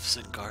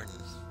magnificent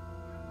garden.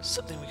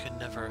 Something we could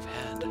never have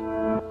had.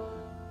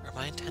 Are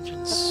my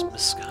intentions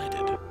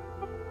misguided?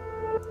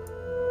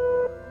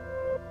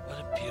 What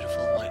a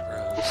beautiful white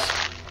rose.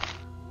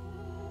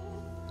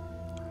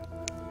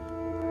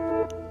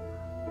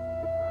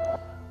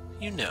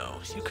 You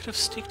know, you could have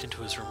sneaked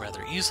into his room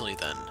rather easily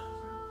then.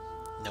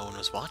 No one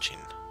was watching.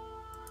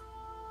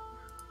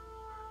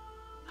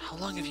 How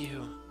long have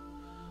you...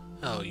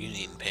 Oh, you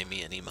needn't pay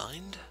me any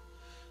mind.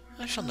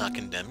 I shall not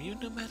condemn you,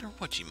 no matter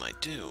what you might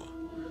do.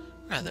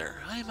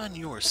 Rather, I am on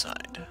your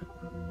side.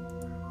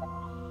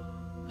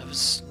 I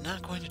was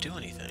not going to do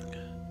anything.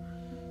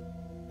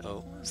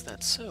 Oh, is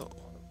that so?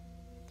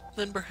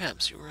 Then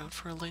perhaps you were out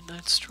for a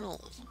late-night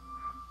stroll.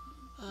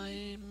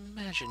 I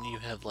imagine you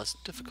have less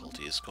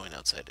difficulties going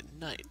outside at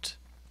night.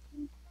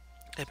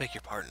 I beg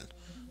your pardon.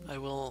 I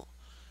will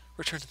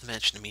return to the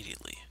mansion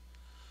immediately.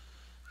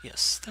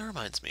 Yes, that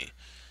reminds me.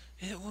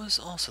 It was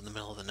also the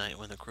middle of the night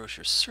when the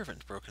grocer's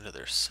servant broke into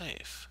their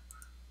safe.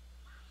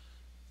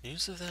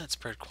 News of that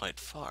spread quite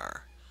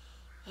far.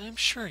 I am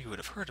sure you would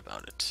have heard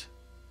about it.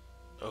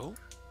 Oh?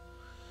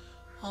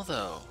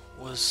 Although,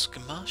 was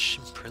Gamache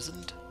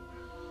imprisoned?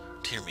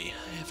 Dear me,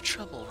 I have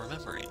trouble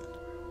remembering.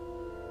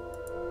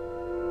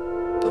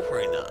 But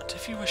worry not.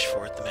 If you wish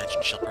for it, the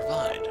mansion shall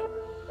provide.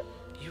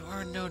 You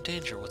are in no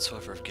danger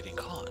whatsoever of getting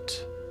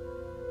caught.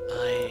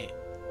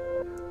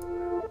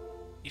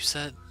 You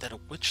said that a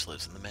witch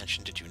lives in the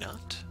mansion, did you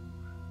not?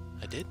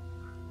 I did?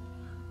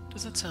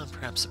 Does that sound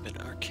perhaps a bit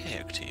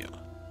archaic to you?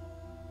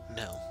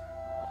 No.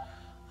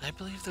 I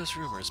believe those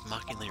rumors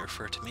mockingly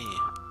refer to me.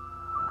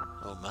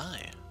 Oh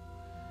my.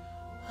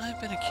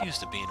 I've been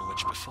accused of being a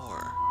witch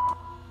before.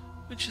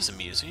 Which is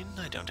amusing.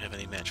 I don't have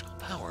any magical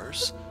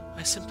powers.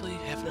 I simply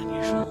have an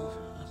unusual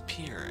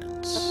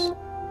appearance.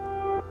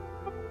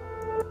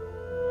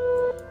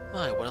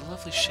 My, what a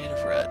lovely shade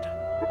of red.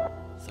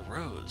 The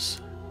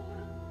rose.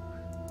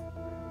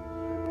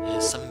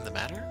 Is something the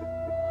matter?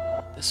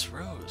 This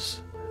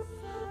rose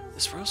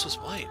was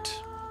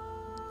white.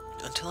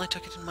 Until I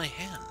took it in my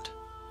hand.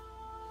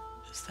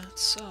 Is that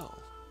so?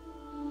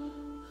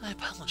 I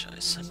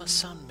apologize. I must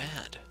sound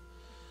mad.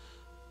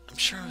 I'm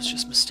sure I was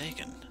just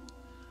mistaken.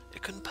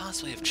 It couldn't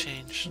possibly have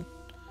changed.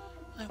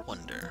 I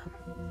wonder.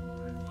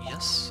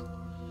 Yes?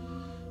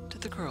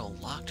 Did the girl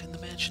locked in the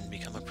mansion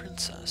become a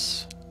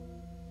princess?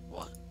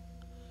 What?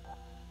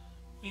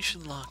 We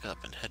should lock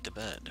up and head to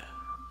bed.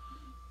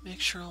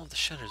 Make sure all of the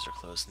shutters are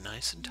closed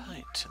nice and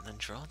tight, and then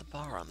draw the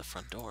bar on the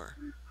front door.